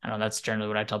know that's generally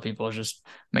what I tell people, is just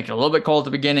make it a little bit cold at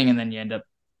the beginning, and then you end up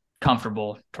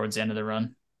comfortable towards the end of the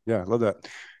run. Yeah, I love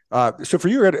that. So for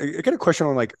you, I got a question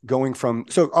on like going from,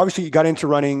 so obviously you got into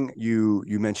running, you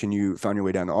mentioned you found your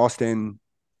way down to Austin,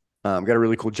 got a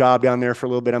really cool job down there for a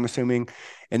little bit, I'm assuming.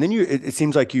 And then it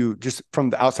seems like you, just from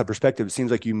the outside perspective, it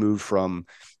seems like you moved from,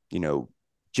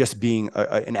 just being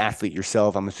an athlete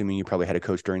yourself. I'm assuming you probably had a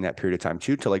coach during that period of time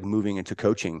too, to like moving into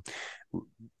coaching.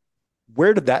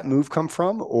 Where did that move come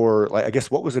from? Or like, I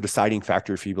guess, what was a deciding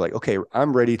factor for you? Like, okay,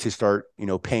 I'm ready to start,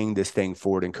 paying this thing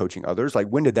forward and coaching others. Like,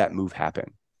 when did that move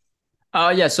happen?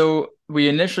 Yeah. So we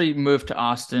initially moved to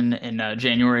Austin in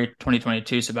January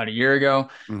 2022, so about a year ago.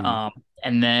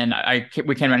 And then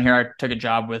we came down here. I took a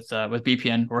job with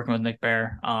BPN, working with Nick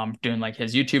Bear, doing like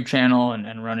his YouTube channel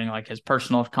and running like his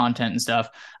personal content and stuff.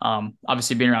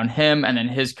 Obviously being around him, and then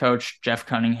his coach Jeff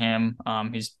Cunningham.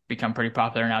 He's become pretty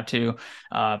popular now too.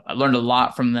 I learned a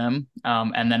lot from them.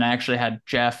 And then I actually had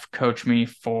Jeff coach me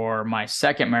for my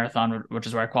second marathon, which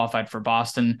is where I qualified for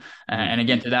Boston. And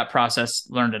again, through that process,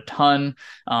 learned a ton.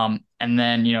 And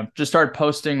then just started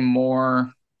posting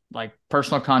more like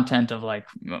personal content of like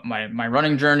my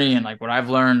running journey and like what I've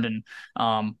learned. And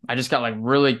I just got like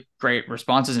really great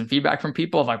responses and feedback from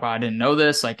people of like, wow, I didn't know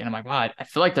this. Like, and I'm like, wow, I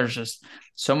feel like there's just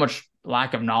so much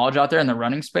lack of knowledge out there in the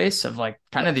running space of like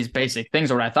kind of these basic things,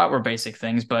 or what I thought were basic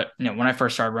things. But when I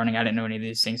first started running, I didn't know any of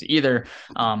these things either.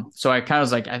 So I kind of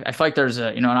was like, I feel like there's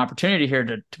an opportunity here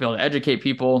to be able to educate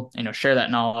people, share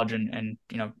that knowledge and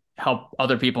help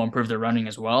other people improve their running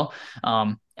as well.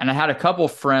 And I had a couple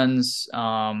friends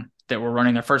that were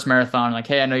running their first marathon, like,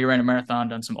 hey, I know you ran a marathon,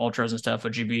 done some ultras and stuff.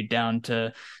 Would you be down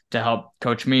to help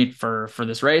coach me for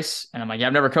this race? And I'm like, yeah,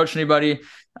 I've never coached anybody.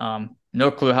 No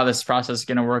clue how this process is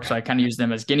going to work. So I kind of use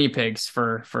them as guinea pigs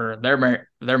for their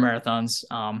marathons.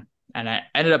 And I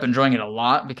ended up enjoying it a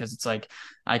lot because it's like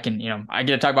I can, I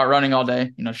get to talk about running all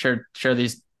day, share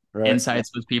these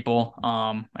insights with people.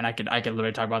 And I could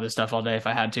literally talk about this stuff all day if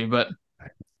I had to, but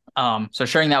so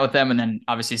sharing that with them and then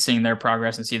obviously seeing their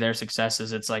progress and see their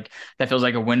successes, it's like, that feels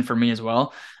like a win for me as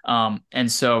well. And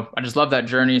so I just love that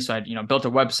journey. So I, built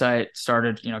a website,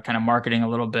 started, kind of marketing a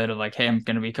little bit of like, hey, I'm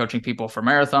going to be coaching people for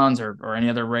marathons or any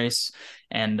other race.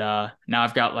 And now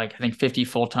I've got like, I think 50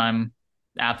 full-time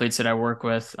athletes that I work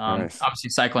with, Nice. obviously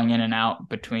cycling in and out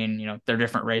between, their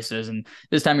different races. And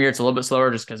this time of year, it's a little bit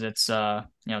slower just because it's, the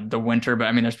winter, but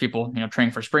I mean, there's people,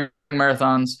 training for spring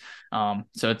marathons.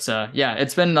 So it's,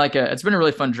 it's been it's been a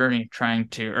really fun journey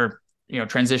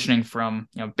transitioning from,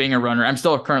 being a runner. I'm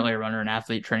still currently a runner and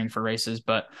athlete training for races,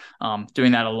 but,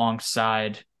 doing that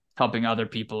alongside helping other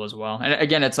people as well. And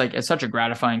again, it's like, it's such a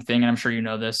gratifying thing. And I'm sure,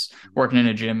 this working in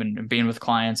a gym and being with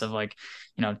clients of like,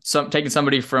 taking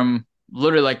somebody from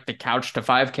literally like the couch to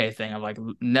 5K thing of like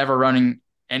never running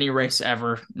any race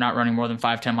ever, not running more than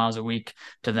 5-10 miles a week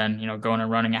to then, going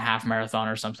and running a half marathon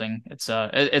or something.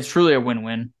 It's truly a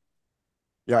win-win.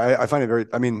 Yeah. I find it very,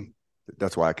 I mean,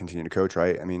 that's why I continue to coach,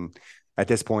 right? I mean, at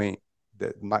this point,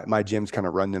 my gyms kind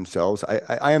of run themselves.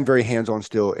 I am very hands-on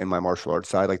still in my martial arts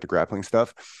side, like the grappling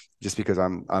stuff, just because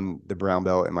I'm the brown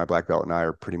belt and my black belt and I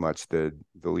are pretty much the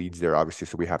leads there, obviously.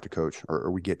 So we have to coach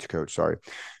or we get to coach, sorry.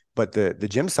 But the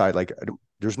gym side, like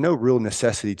there's no real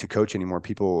necessity to coach anymore.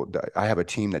 I have a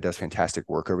team that does fantastic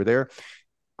work over there.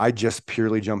 I just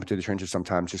purely jump into the trenches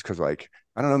sometimes just because like,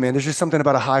 I don't know, man, there's just something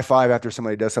about a high five after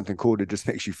somebody does something cool that just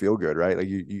makes you feel good, right? Like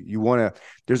you want to,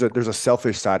 there's a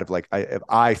selfish side of like,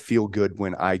 I feel good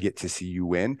when I get to see you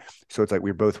win. So it's like,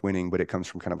 we're both winning, but it comes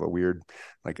from kind of a weird,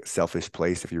 like selfish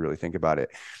place if you really think about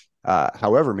it.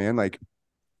 However, man, like,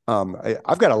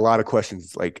 I've got a lot of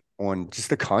questions like on just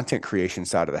the content creation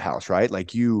side of the house, right?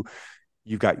 Like you've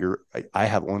got I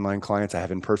have online clients, I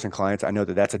have in-person clients. I know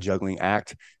that that's a juggling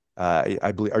act.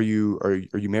 I believe, are you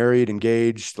married,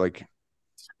 engaged? Like,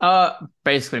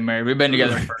 basically married. We've been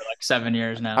together for like 7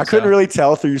 years now. I couldn't really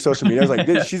tell through your social media. I was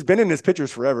like, she's been in his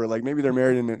pictures forever. Like maybe they're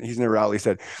married and he's never outly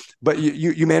said, but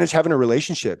you manage having a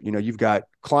relationship, you've got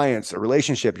clients, a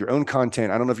relationship, your own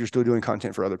content. I don't know if you're still doing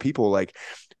content for other people. Like,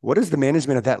 what does the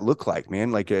management of that look like,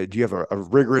 man? Like, do you have a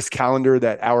rigorous calendar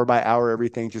that hour by hour,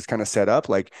 everything just kind of set up?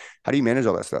 Like, how do you manage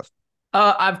all that stuff?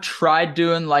 I've tried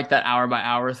doing like that hour by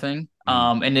hour thing.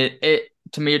 And it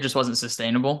to me, it just wasn't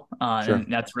sustainable. Sure.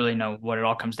 And that's really what it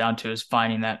all comes down to is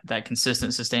finding that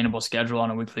consistent, sustainable schedule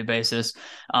on a weekly basis.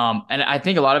 And I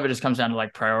think a lot of it just comes down to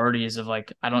like priorities of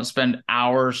like, I don't spend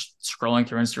hours scrolling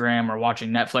through Instagram or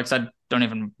watching Netflix.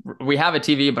 We have a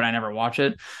TV, but I never watch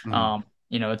it.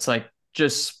 It's like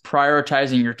just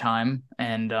prioritizing your time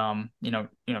and,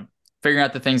 figuring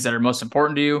out the things that are most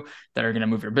important to you that are going to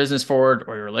move your business forward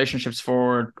or your relationships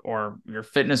forward or your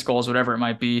fitness goals, whatever it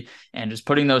might be. And just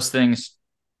putting those things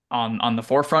on the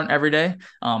forefront every day.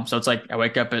 So it's like I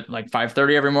wake up at like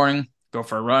 5:30 every morning, go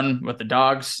for a run with the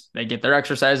dogs. They get their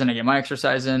exercise in, I get my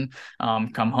exercise in,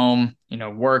 come home,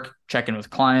 work, check in with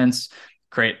clients,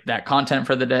 create that content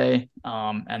for the day.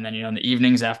 And then, in the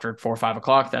evenings after 4 or 5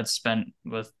 o'clock, that's spent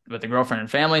with the girlfriend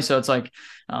and family. So it's like,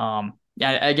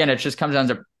 again, it just comes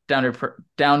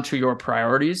down to your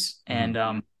priorities. And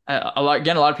a lot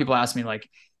of people ask me like,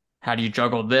 how do you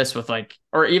juggle this with like,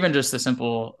 or even just the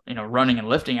simple, running and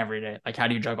lifting every day? Like, how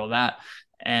do you juggle that?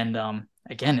 And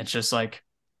again, it's just like,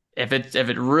 if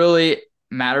it really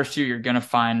matters to you, you're going to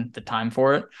find the time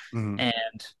for it.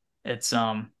 And it's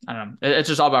I don't know, it's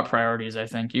just all about priorities. I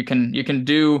think you can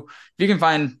do, if you can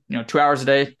find 2 hours a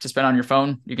day to spend on your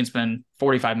phone, you can spend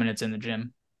 45 minutes in the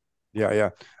gym. Yeah, yeah.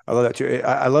 I love that too.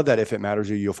 I love that if it matters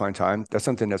to you, you'll find time. That's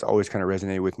something that's always kind of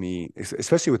resonated with me,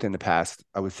 especially within the past,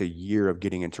 I would say, year of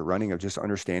getting into running, of just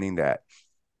understanding that,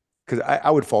 because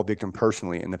I would fall victim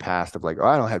personally in the past of like, oh,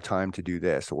 I don't have time to do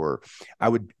this, or I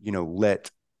would, let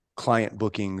client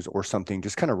bookings or something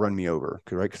just kind of run me over,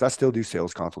 right? Because I still do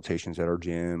sales consultations at our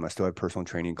gym. I still have personal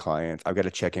training clients. I've got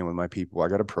to check in with my people. I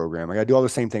got to program. I got to do all the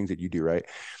same things that you do, right?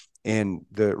 And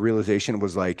the realization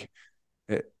was like,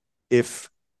 eh, if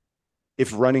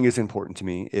if running is important to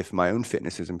me, if my own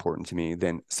fitness is important to me,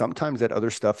 then sometimes that other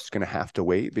stuff is going to have to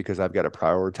wait because I've got to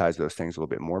prioritize those things a little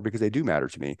bit more because they do matter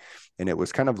to me. And it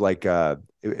was kind of like, it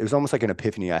was almost like an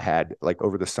epiphany I had like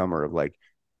over the summer of like,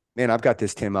 man, I've got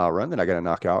this 10-mile run that I got to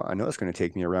knock out. I know it's going to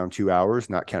take me around 2 hours,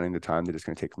 not counting the time that it's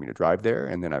going to take for me to drive there.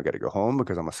 And then I've got to go home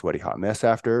because I'm a sweaty hot mess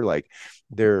after. Like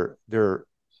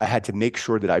I had to make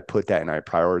sure that I put that and I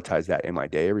prioritize that in my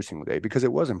day every single day because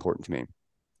it was important to me.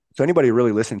 So anybody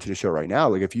really listening to the show right now,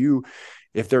 like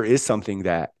if there is something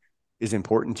that is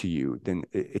important to you, then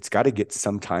it's got to get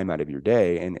some time out of your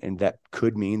day. And that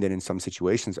could mean that in some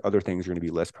situations, other things are going to be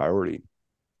less priority.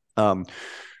 Um,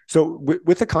 so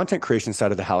with the content creation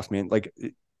side of the house, man, like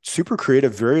super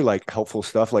creative, very like helpful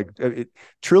stuff. Like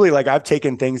truly, like I've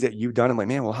taken things that you've done. I'm like,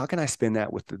 man, well, how can I spin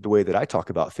that with the way that I talk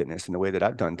about fitness and the way that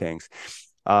I've done things?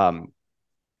 Um,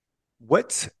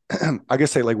 what I guess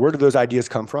say like where do those ideas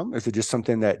come from? Is it just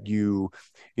something that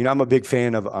I'm a big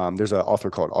fan of there's an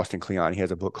author called Austin Kleon. He has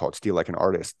a book called Steal Like an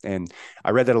Artist. And I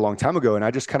read that a long time ago. And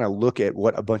I just kind of look at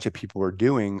what a bunch of people are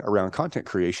doing around content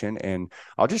creation and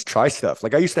I'll just try stuff.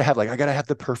 Like I used to have like I gotta have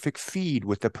the perfect feed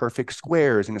with the perfect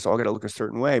squares and it's all gotta look a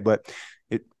certain way. But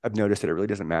I've noticed that it really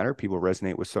doesn't matter. People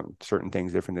resonate with some certain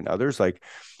things different than others. Like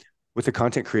with the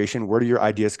content creation, where do your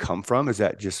ideas come from? Is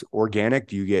that just organic?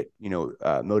 Do you get,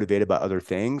 motivated by other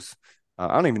things?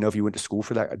 I don't even know if you went to school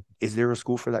for that. Is there a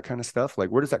school for that kind of stuff?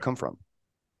 Like, where does that come from?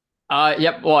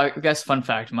 Yep. Well, I guess fun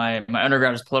fact, my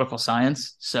undergrad is political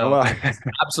science, Oh, so well,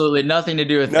 absolutely nothing to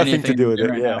do with nothing to anything do I'm with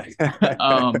doing it. right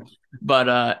now. Yeah.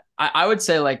 But I would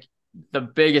say like the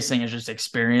biggest thing is just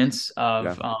experience Yeah.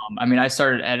 of I mean, I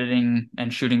started editing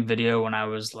and shooting video when I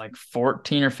was like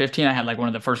 14 or 15. I had like one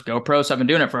of the first GoPros, so I've been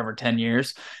doing it for over 10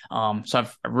 years. So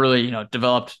I've really,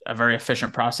 developed a very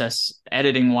efficient process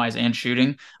editing wise and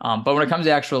shooting. But when it comes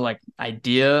to actual like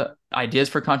ideas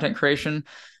for content creation,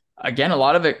 again, a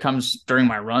lot of it comes during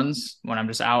my runs when I'm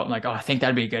just out like, oh, I think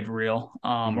that'd be a good reel, or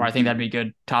Mhm. I think that'd be a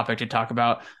good topic to talk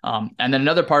about. And then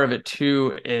another part of it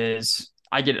too is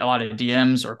I get a lot of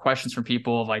DMs or questions from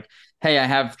people of like, hey, I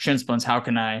have shin splints. How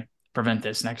can I prevent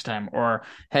this next time? Or,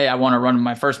 hey, I want to run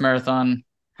my first marathon.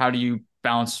 How do you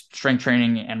balance strength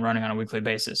training and running on a weekly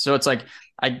basis? So it's like,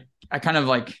 I kind of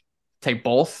like take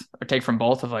from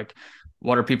both of like,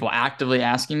 what are people actively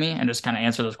asking me and just kind of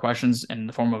answer those questions in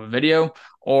the form of a video,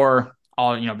 or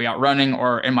I'll, be out running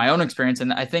or in my own experience.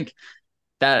 And I think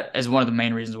that is one of the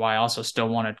main reasons why I also still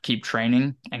want to keep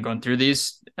training and going through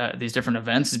these different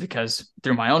events is because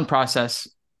through my own process,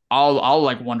 I'll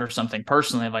like wonder something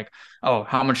personally, like, oh,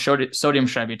 how much sodium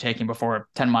should I be taking before a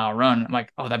 10-mile run? I'm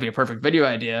like, oh, that'd be a perfect video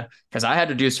idea because I had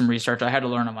to do some research. I had to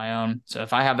learn on my own. So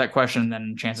if I have that question,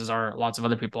 then chances are lots of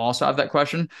other people also have that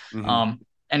question. Mhm.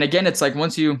 And again, it's like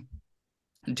once you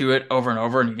do it over and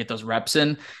over and you get those reps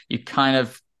in,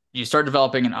 you start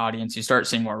developing an audience, you start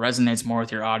seeing what resonates more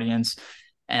with your audience.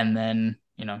 And then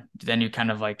you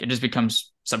kind of like, it just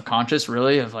becomes subconscious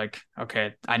really of like,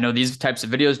 okay, I know these types of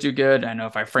videos do good. I know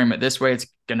if I frame it this way, it's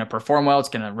going to perform well. It's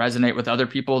going to resonate with other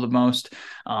people the most.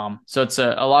 So it's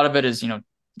a lot of it is,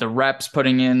 the reps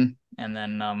putting in, and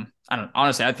then,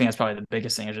 honestly, I think that's probably the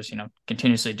biggest thing is just,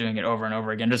 continuously doing it over and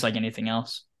over again, just like anything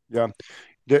else. Yeah.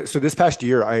 So this past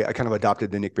year, I kind of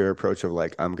adopted the Nick Bare approach of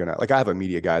like, I have a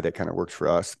media guy that kind of works for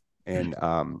us. And,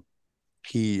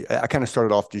 I kind of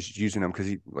started off just using him because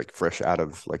he like fresh out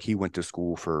of like he went to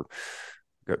school for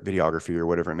videography or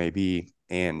whatever it may be.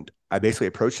 And I basically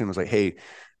approached him and was like, hey,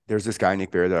 there's this guy, Nick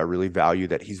Bare, that I really value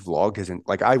that he's vlogged isn't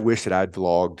like I wish that I'd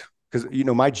vlogged because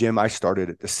my gym, I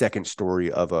started at the second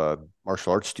story of a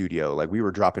martial arts studio. Like we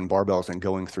were dropping barbells and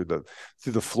going through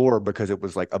the floor because it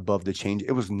was like above the change.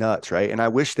 It was nuts, right? And I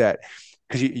wish that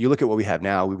because you look at what we have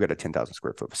now, we've got a 10,000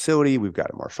 square foot facility, we've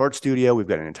got a martial arts studio, we've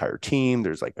got an entire team.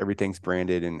 There's like everything's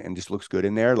branded and just looks good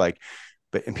in there. Like,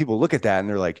 and people look at that and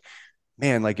they're like,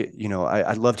 man, like,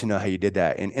 I'd love to know how you did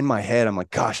that. And in my head, I'm like,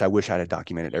 gosh, I wish I had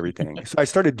documented everything. So I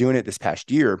started doing it this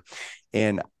past year.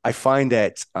 And I find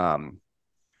that,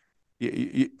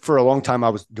 for a long time, I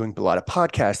was doing a lot of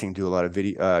podcasting, do a lot of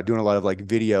video, doing a lot of like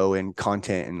video and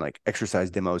content and like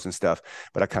exercise demos and stuff.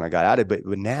 But I kind of got out of it.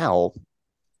 But now,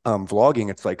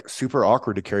 vlogging, it's like super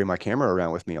awkward to carry my camera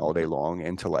around with me all day long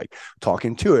and to like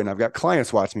talking to it. And I've got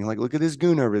clients watching me like, look at this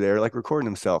goon over there, like recording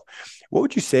himself. What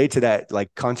would you say to that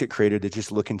like content creator that's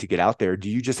just looking to get out there? Do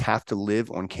you just have to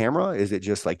live on camera? Is it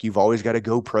just like you've always got a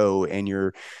GoPro and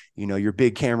your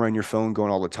big camera and your phone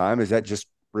going all the time? Is that just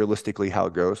realistically how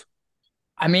it goes?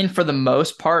 I mean, for the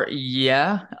most part,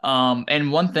 yeah.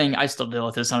 And one thing I still deal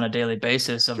with this on a daily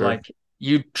basis of Sure. like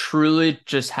you truly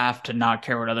just have to not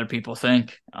care what other people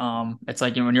think. It's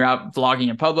like, when you're out vlogging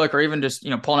in public or even just,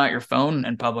 pulling out your phone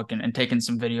in public and taking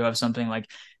some video of something, like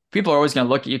people are always going to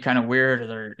look at you kind of weird,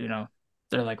 or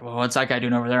they're like, well, what's that guy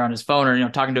doing over there on his phone, or,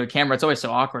 talking to a camera. It's always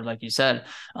so awkward, like you said.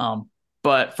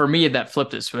 But for me, that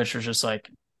flipped it switch was just like,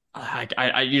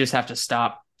 you just have to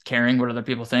stop caring what other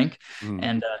people think,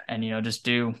 Mm, and just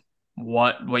do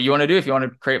what you want to do. If you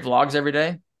want to create vlogs every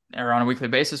day or on a weekly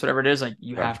basis, whatever it is, like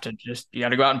you yeah. have to you got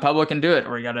to go out in public and do it,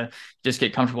 or you got to just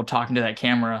get comfortable talking to that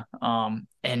camera.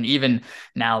 And even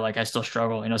now, like I still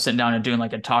struggle, sitting down and doing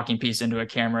like a talking piece into a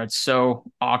camera. It's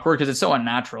so awkward because it's so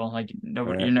unnatural. Like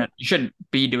nobody, Right. you shouldn't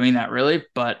be doing that really,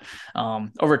 but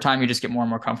over time you just get more and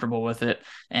more comfortable with it.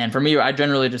 And for me, I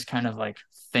generally just kind of like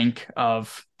think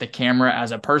of the camera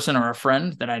as a person or a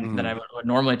friend that I Mm, would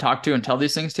normally talk to and tell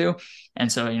these things to. And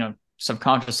so,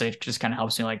 subconsciously it just kind of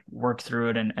helps me like work through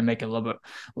it and make it a little bit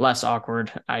less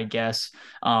awkward, I guess.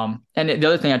 And the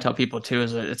other thing I tell people too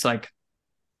is that it's like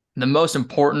the most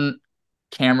important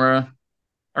camera,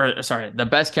 or sorry, the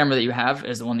best camera that you have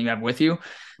is the one that you have with you.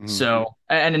 mm, So,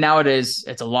 and nowadays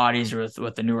it's a lot easier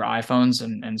with the newer iPhones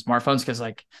and smartphones, because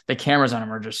like the cameras on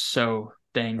them are just so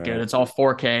dang good. right. It's all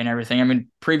 4K and everything. I mean,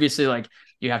 previously, like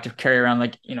you have to carry around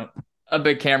like, a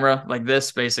big camera like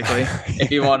this basically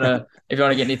if you want to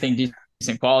get anything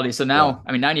decent quality. So Yeah. now,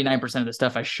 I mean, 99% of the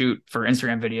stuff I shoot for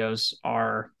Instagram videos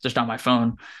are just on my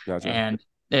phone. Gotcha. And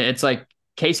it's like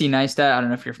Casey Neistat. I don't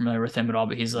know if you're familiar with him at all,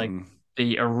 but he's like Mm,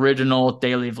 the original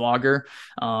daily vlogger.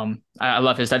 I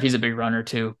love his stuff. He's a big runner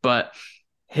too, but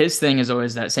his thing is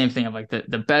always that same thing of like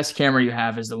the best camera you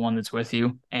have is the one that's with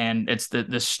you, and it's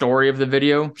the story of the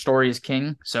video. Story is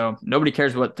king. So nobody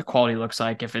cares what the quality looks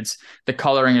like. If it's the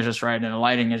coloring is just right and the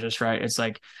lighting is just right, it's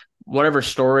like whatever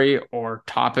story or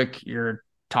topic you're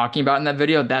talking about in that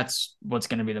video, that's what's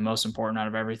going to be the most important out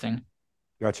of everything.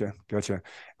 gotcha. Gotcha.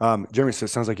 Jeremy, so it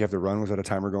sounds like you have to run. Was that a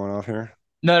timer going off here?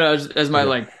 No, as my Okay.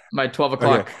 like my 12 Okay.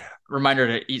 o'clock reminder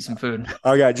to eat some food.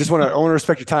 Okay. I want to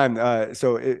respect your time.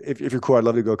 So if you're cool, I'd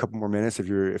love to go a couple more minutes if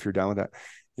you're down with that.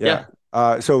 Yeah.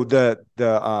 Yeah. So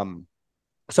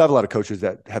I have a lot of coaches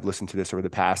that have listened to this over the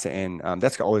past, and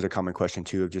that's always a common question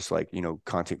too, of just like,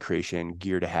 content creation,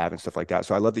 gear to have, and stuff like that.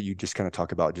 So I love that you just kind of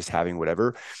talk about just having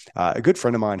whatever. A good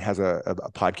friend of mine has a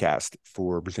podcast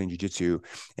for Brazilian Jiu Jitsu,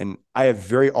 and I have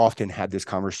very often had this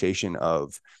conversation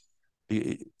of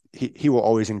he will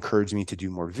always encourage me to do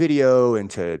more video and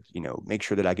to, make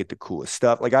sure that I get the coolest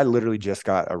stuff. Like I literally just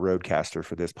got a Rodecaster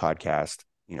for this podcast,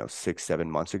 6, 7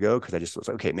 months ago, because I just was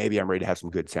like, okay, maybe I'm ready to have some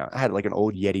good sound. I had like an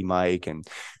old Yeti mic,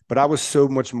 but I was so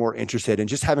much more interested in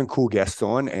just having cool guests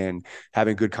on and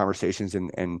having good conversations,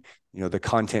 and the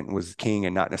content was king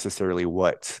and not necessarily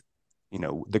what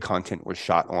the content was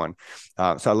shot on.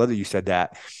 So I love that you said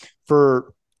that.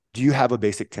 Do you have a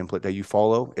basic template that you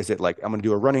follow? Is it like, I'm going to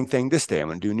do a running thing this day, I'm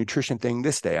going to do a nutrition thing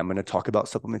this day, I'm going to talk about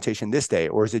supplementation this day,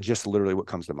 or is it just literally what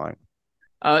comes to mind?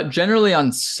 Generally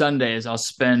on Sundays, I'll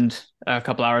spend a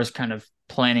couple hours kind of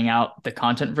planning out the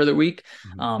content for the week.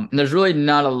 Mhm. And there's really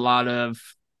not a lot of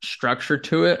structure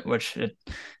to it, which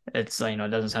it's it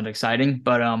doesn't sound exciting,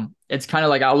 but it's kind of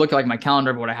like I'll look at like my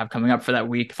calendar of what I have coming up for that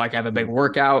week. If like I have a big Mhm.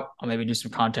 workout, I'll maybe do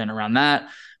some content around that.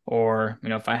 Or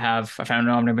if I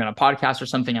know I'm going to be on a podcast or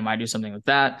something, I might do something with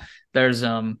that. There's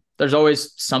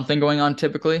always something going on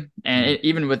typically, and Mhm.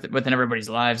 even within everybody's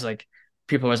lives, like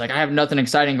people are always like, I have nothing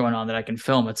exciting going on that I can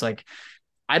film. It's like,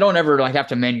 I don't ever like have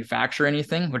to manufacture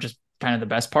anything, which is kind of the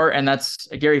best part. And that's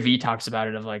Gary Vee talks about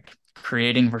it of like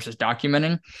creating versus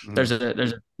documenting. Mhm. There's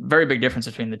a very big difference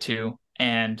between the two.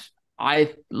 And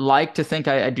I like to think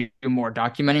I do more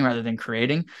documenting rather than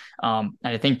creating. And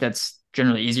I think that's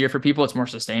generally easier for people. It's more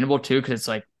sustainable too, because it's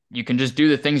like you can just do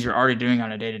the things you're already doing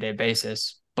on a day-to-day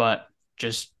basis, but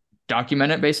just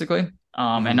document it basically.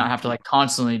 And Mhm. not have to like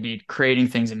constantly be creating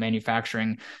things and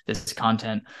manufacturing this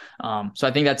content. So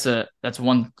I think that's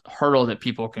one hurdle that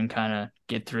people can kind of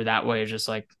get through that way, is just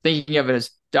like thinking of it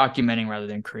as documenting rather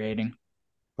than creating.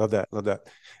 Love that. Love that.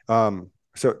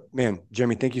 So, man,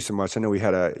 Jeremy, thank you so much. I know we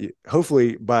had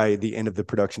hopefully by the end of the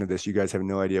production of this, you guys have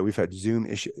no idea. We've had Zoom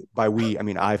issues. By we, I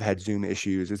mean, I've had Zoom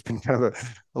issues. It's been kind of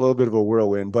a little bit of a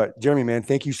whirlwind. But Jeremy, man,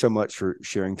 thank you so much for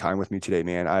sharing time with me today,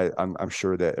 man. I'm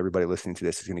sure that everybody listening to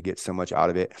this is going to get so much out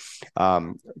of it.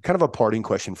 Kind of a parting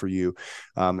question for you.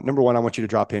 Number one, I want you to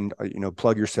drop in,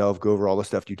 plug yourself, go over all the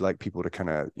stuff you'd like people to kind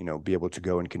of, be able to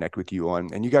go and connect with you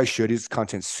on. And you guys should. His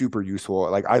content's super useful.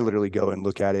 Like I literally go and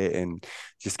look at it and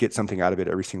just get something out of it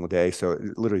every single day. So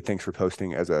literally thanks for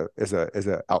posting as a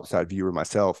outside viewer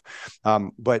myself.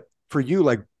 But for you,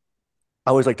 like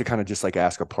I always like to kind of just like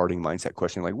ask a parting mindset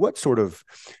question. Like what's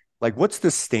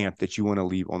the stamp that you want to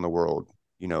leave on the world,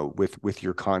 with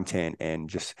your content and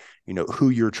just, who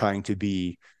you're trying to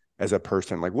be as a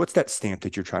person? Like what's that stamp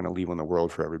that you're trying to leave on the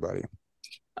world for everybody?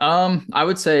 I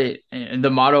would say the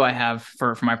motto I have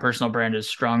for my personal brand is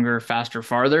stronger, faster,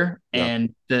 farther. Yeah.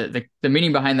 And the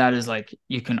meaning behind that is like,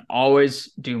 you can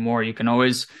always do more. You can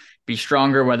always be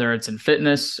stronger, whether it's in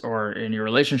fitness or in your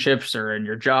relationships or in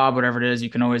your job, whatever it is.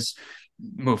 You can always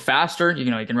move faster. You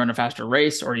can run a faster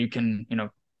race, or you can,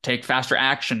 take faster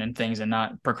action in things and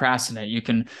not procrastinate. You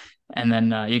can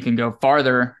go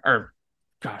farther, or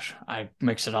gosh, I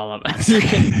mixed it all up.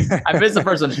 I missed the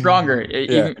first one, stronger.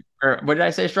 Yeah. Or what did I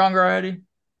say? Stronger already?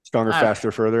 Stronger,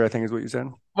 faster, further, I think is what you said.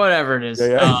 Whatever it is.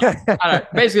 Yeah.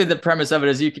 Basically, the premise of it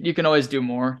is you can always do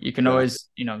more. You can always,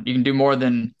 you can do more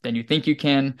than you think you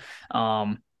can.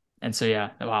 And so, yeah,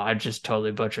 wow, I just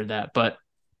totally butchered that. But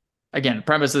again, the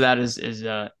premise of that is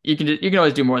you can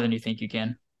always do more than you think you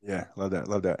can. Yeah. Love that.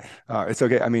 Love that. It's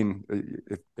okay. I mean,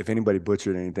 if anybody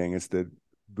butchered anything, it's the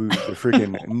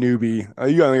freaking newbie.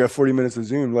 You only got 40 minutes of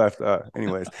Zoom left.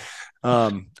 Anyways,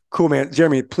 cool, man.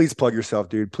 Jeremy, please plug yourself,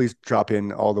 dude. Please drop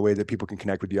in all the way that people can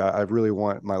connect with you. I really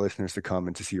want my listeners to come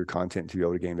and to see your content, to be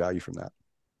able to gain value from that.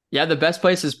 Yeah, the best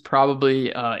place is probably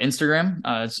Instagram.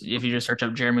 If you just search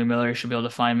up Jeremy Miller, you should be able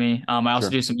to find me. I also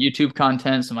do some YouTube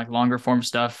content, some like longer form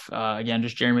stuff. Again,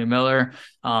 just Jeremy Miller.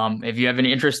 If you have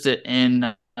any interest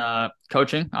in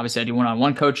coaching, obviously I do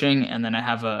one-on-one coaching, and then I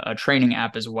have a training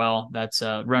app as well that's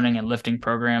running and lifting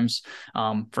programs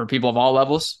for people of all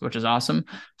levels, which is awesome.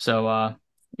 So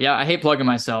yeah, I hate plugging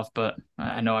myself, but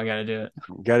I know I got to do it.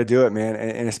 Got to do it, man.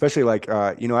 And especially like,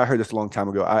 I heard this a long time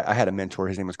ago. I had a mentor.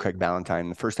 His name was Craig Ballantyne.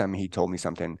 The first time he told me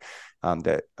something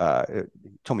that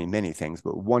told me many things,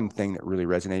 but one thing that really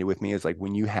resonated with me is like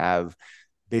when you have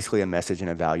basically a message and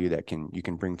a value that you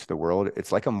can bring to the world,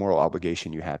 it's like a moral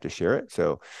obligation you have to share it.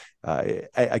 So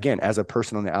again, as a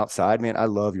person on the outside, man, I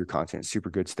love your content. Super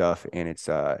good stuff. And it's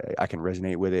I can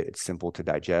resonate with it. It's simple to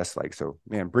digest. Like, so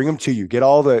man, bring them to you. Get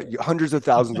all the hundreds of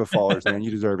thousands of followers, man.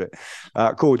 You deserve it.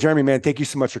 Cool. Jeremy, man, thank you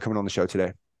so much for coming on the show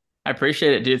today. I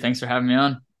appreciate it, dude. Thanks for having me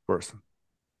on. Of course.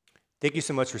 Thank you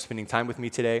so much for spending time with me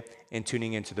today and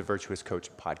tuning into the Virtuous Coach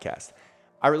podcast.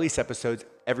 I release episodes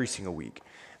every single week.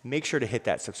 Make sure to hit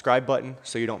that subscribe button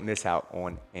so you don't miss out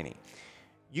on any.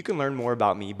 You can learn more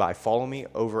about me by following me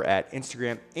over at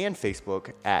Instagram and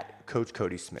Facebook at Coach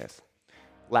Cody Smith.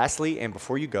 Lastly, and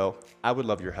before you go, I would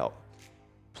love your help.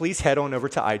 Please head on over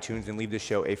to iTunes and leave the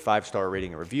show a 5-star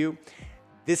rating and review.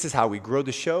 This is how we grow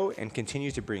the show and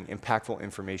continue to bring impactful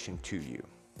information to you.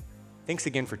 Thanks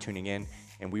again for tuning in,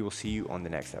 and we will see you on the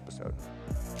next episode.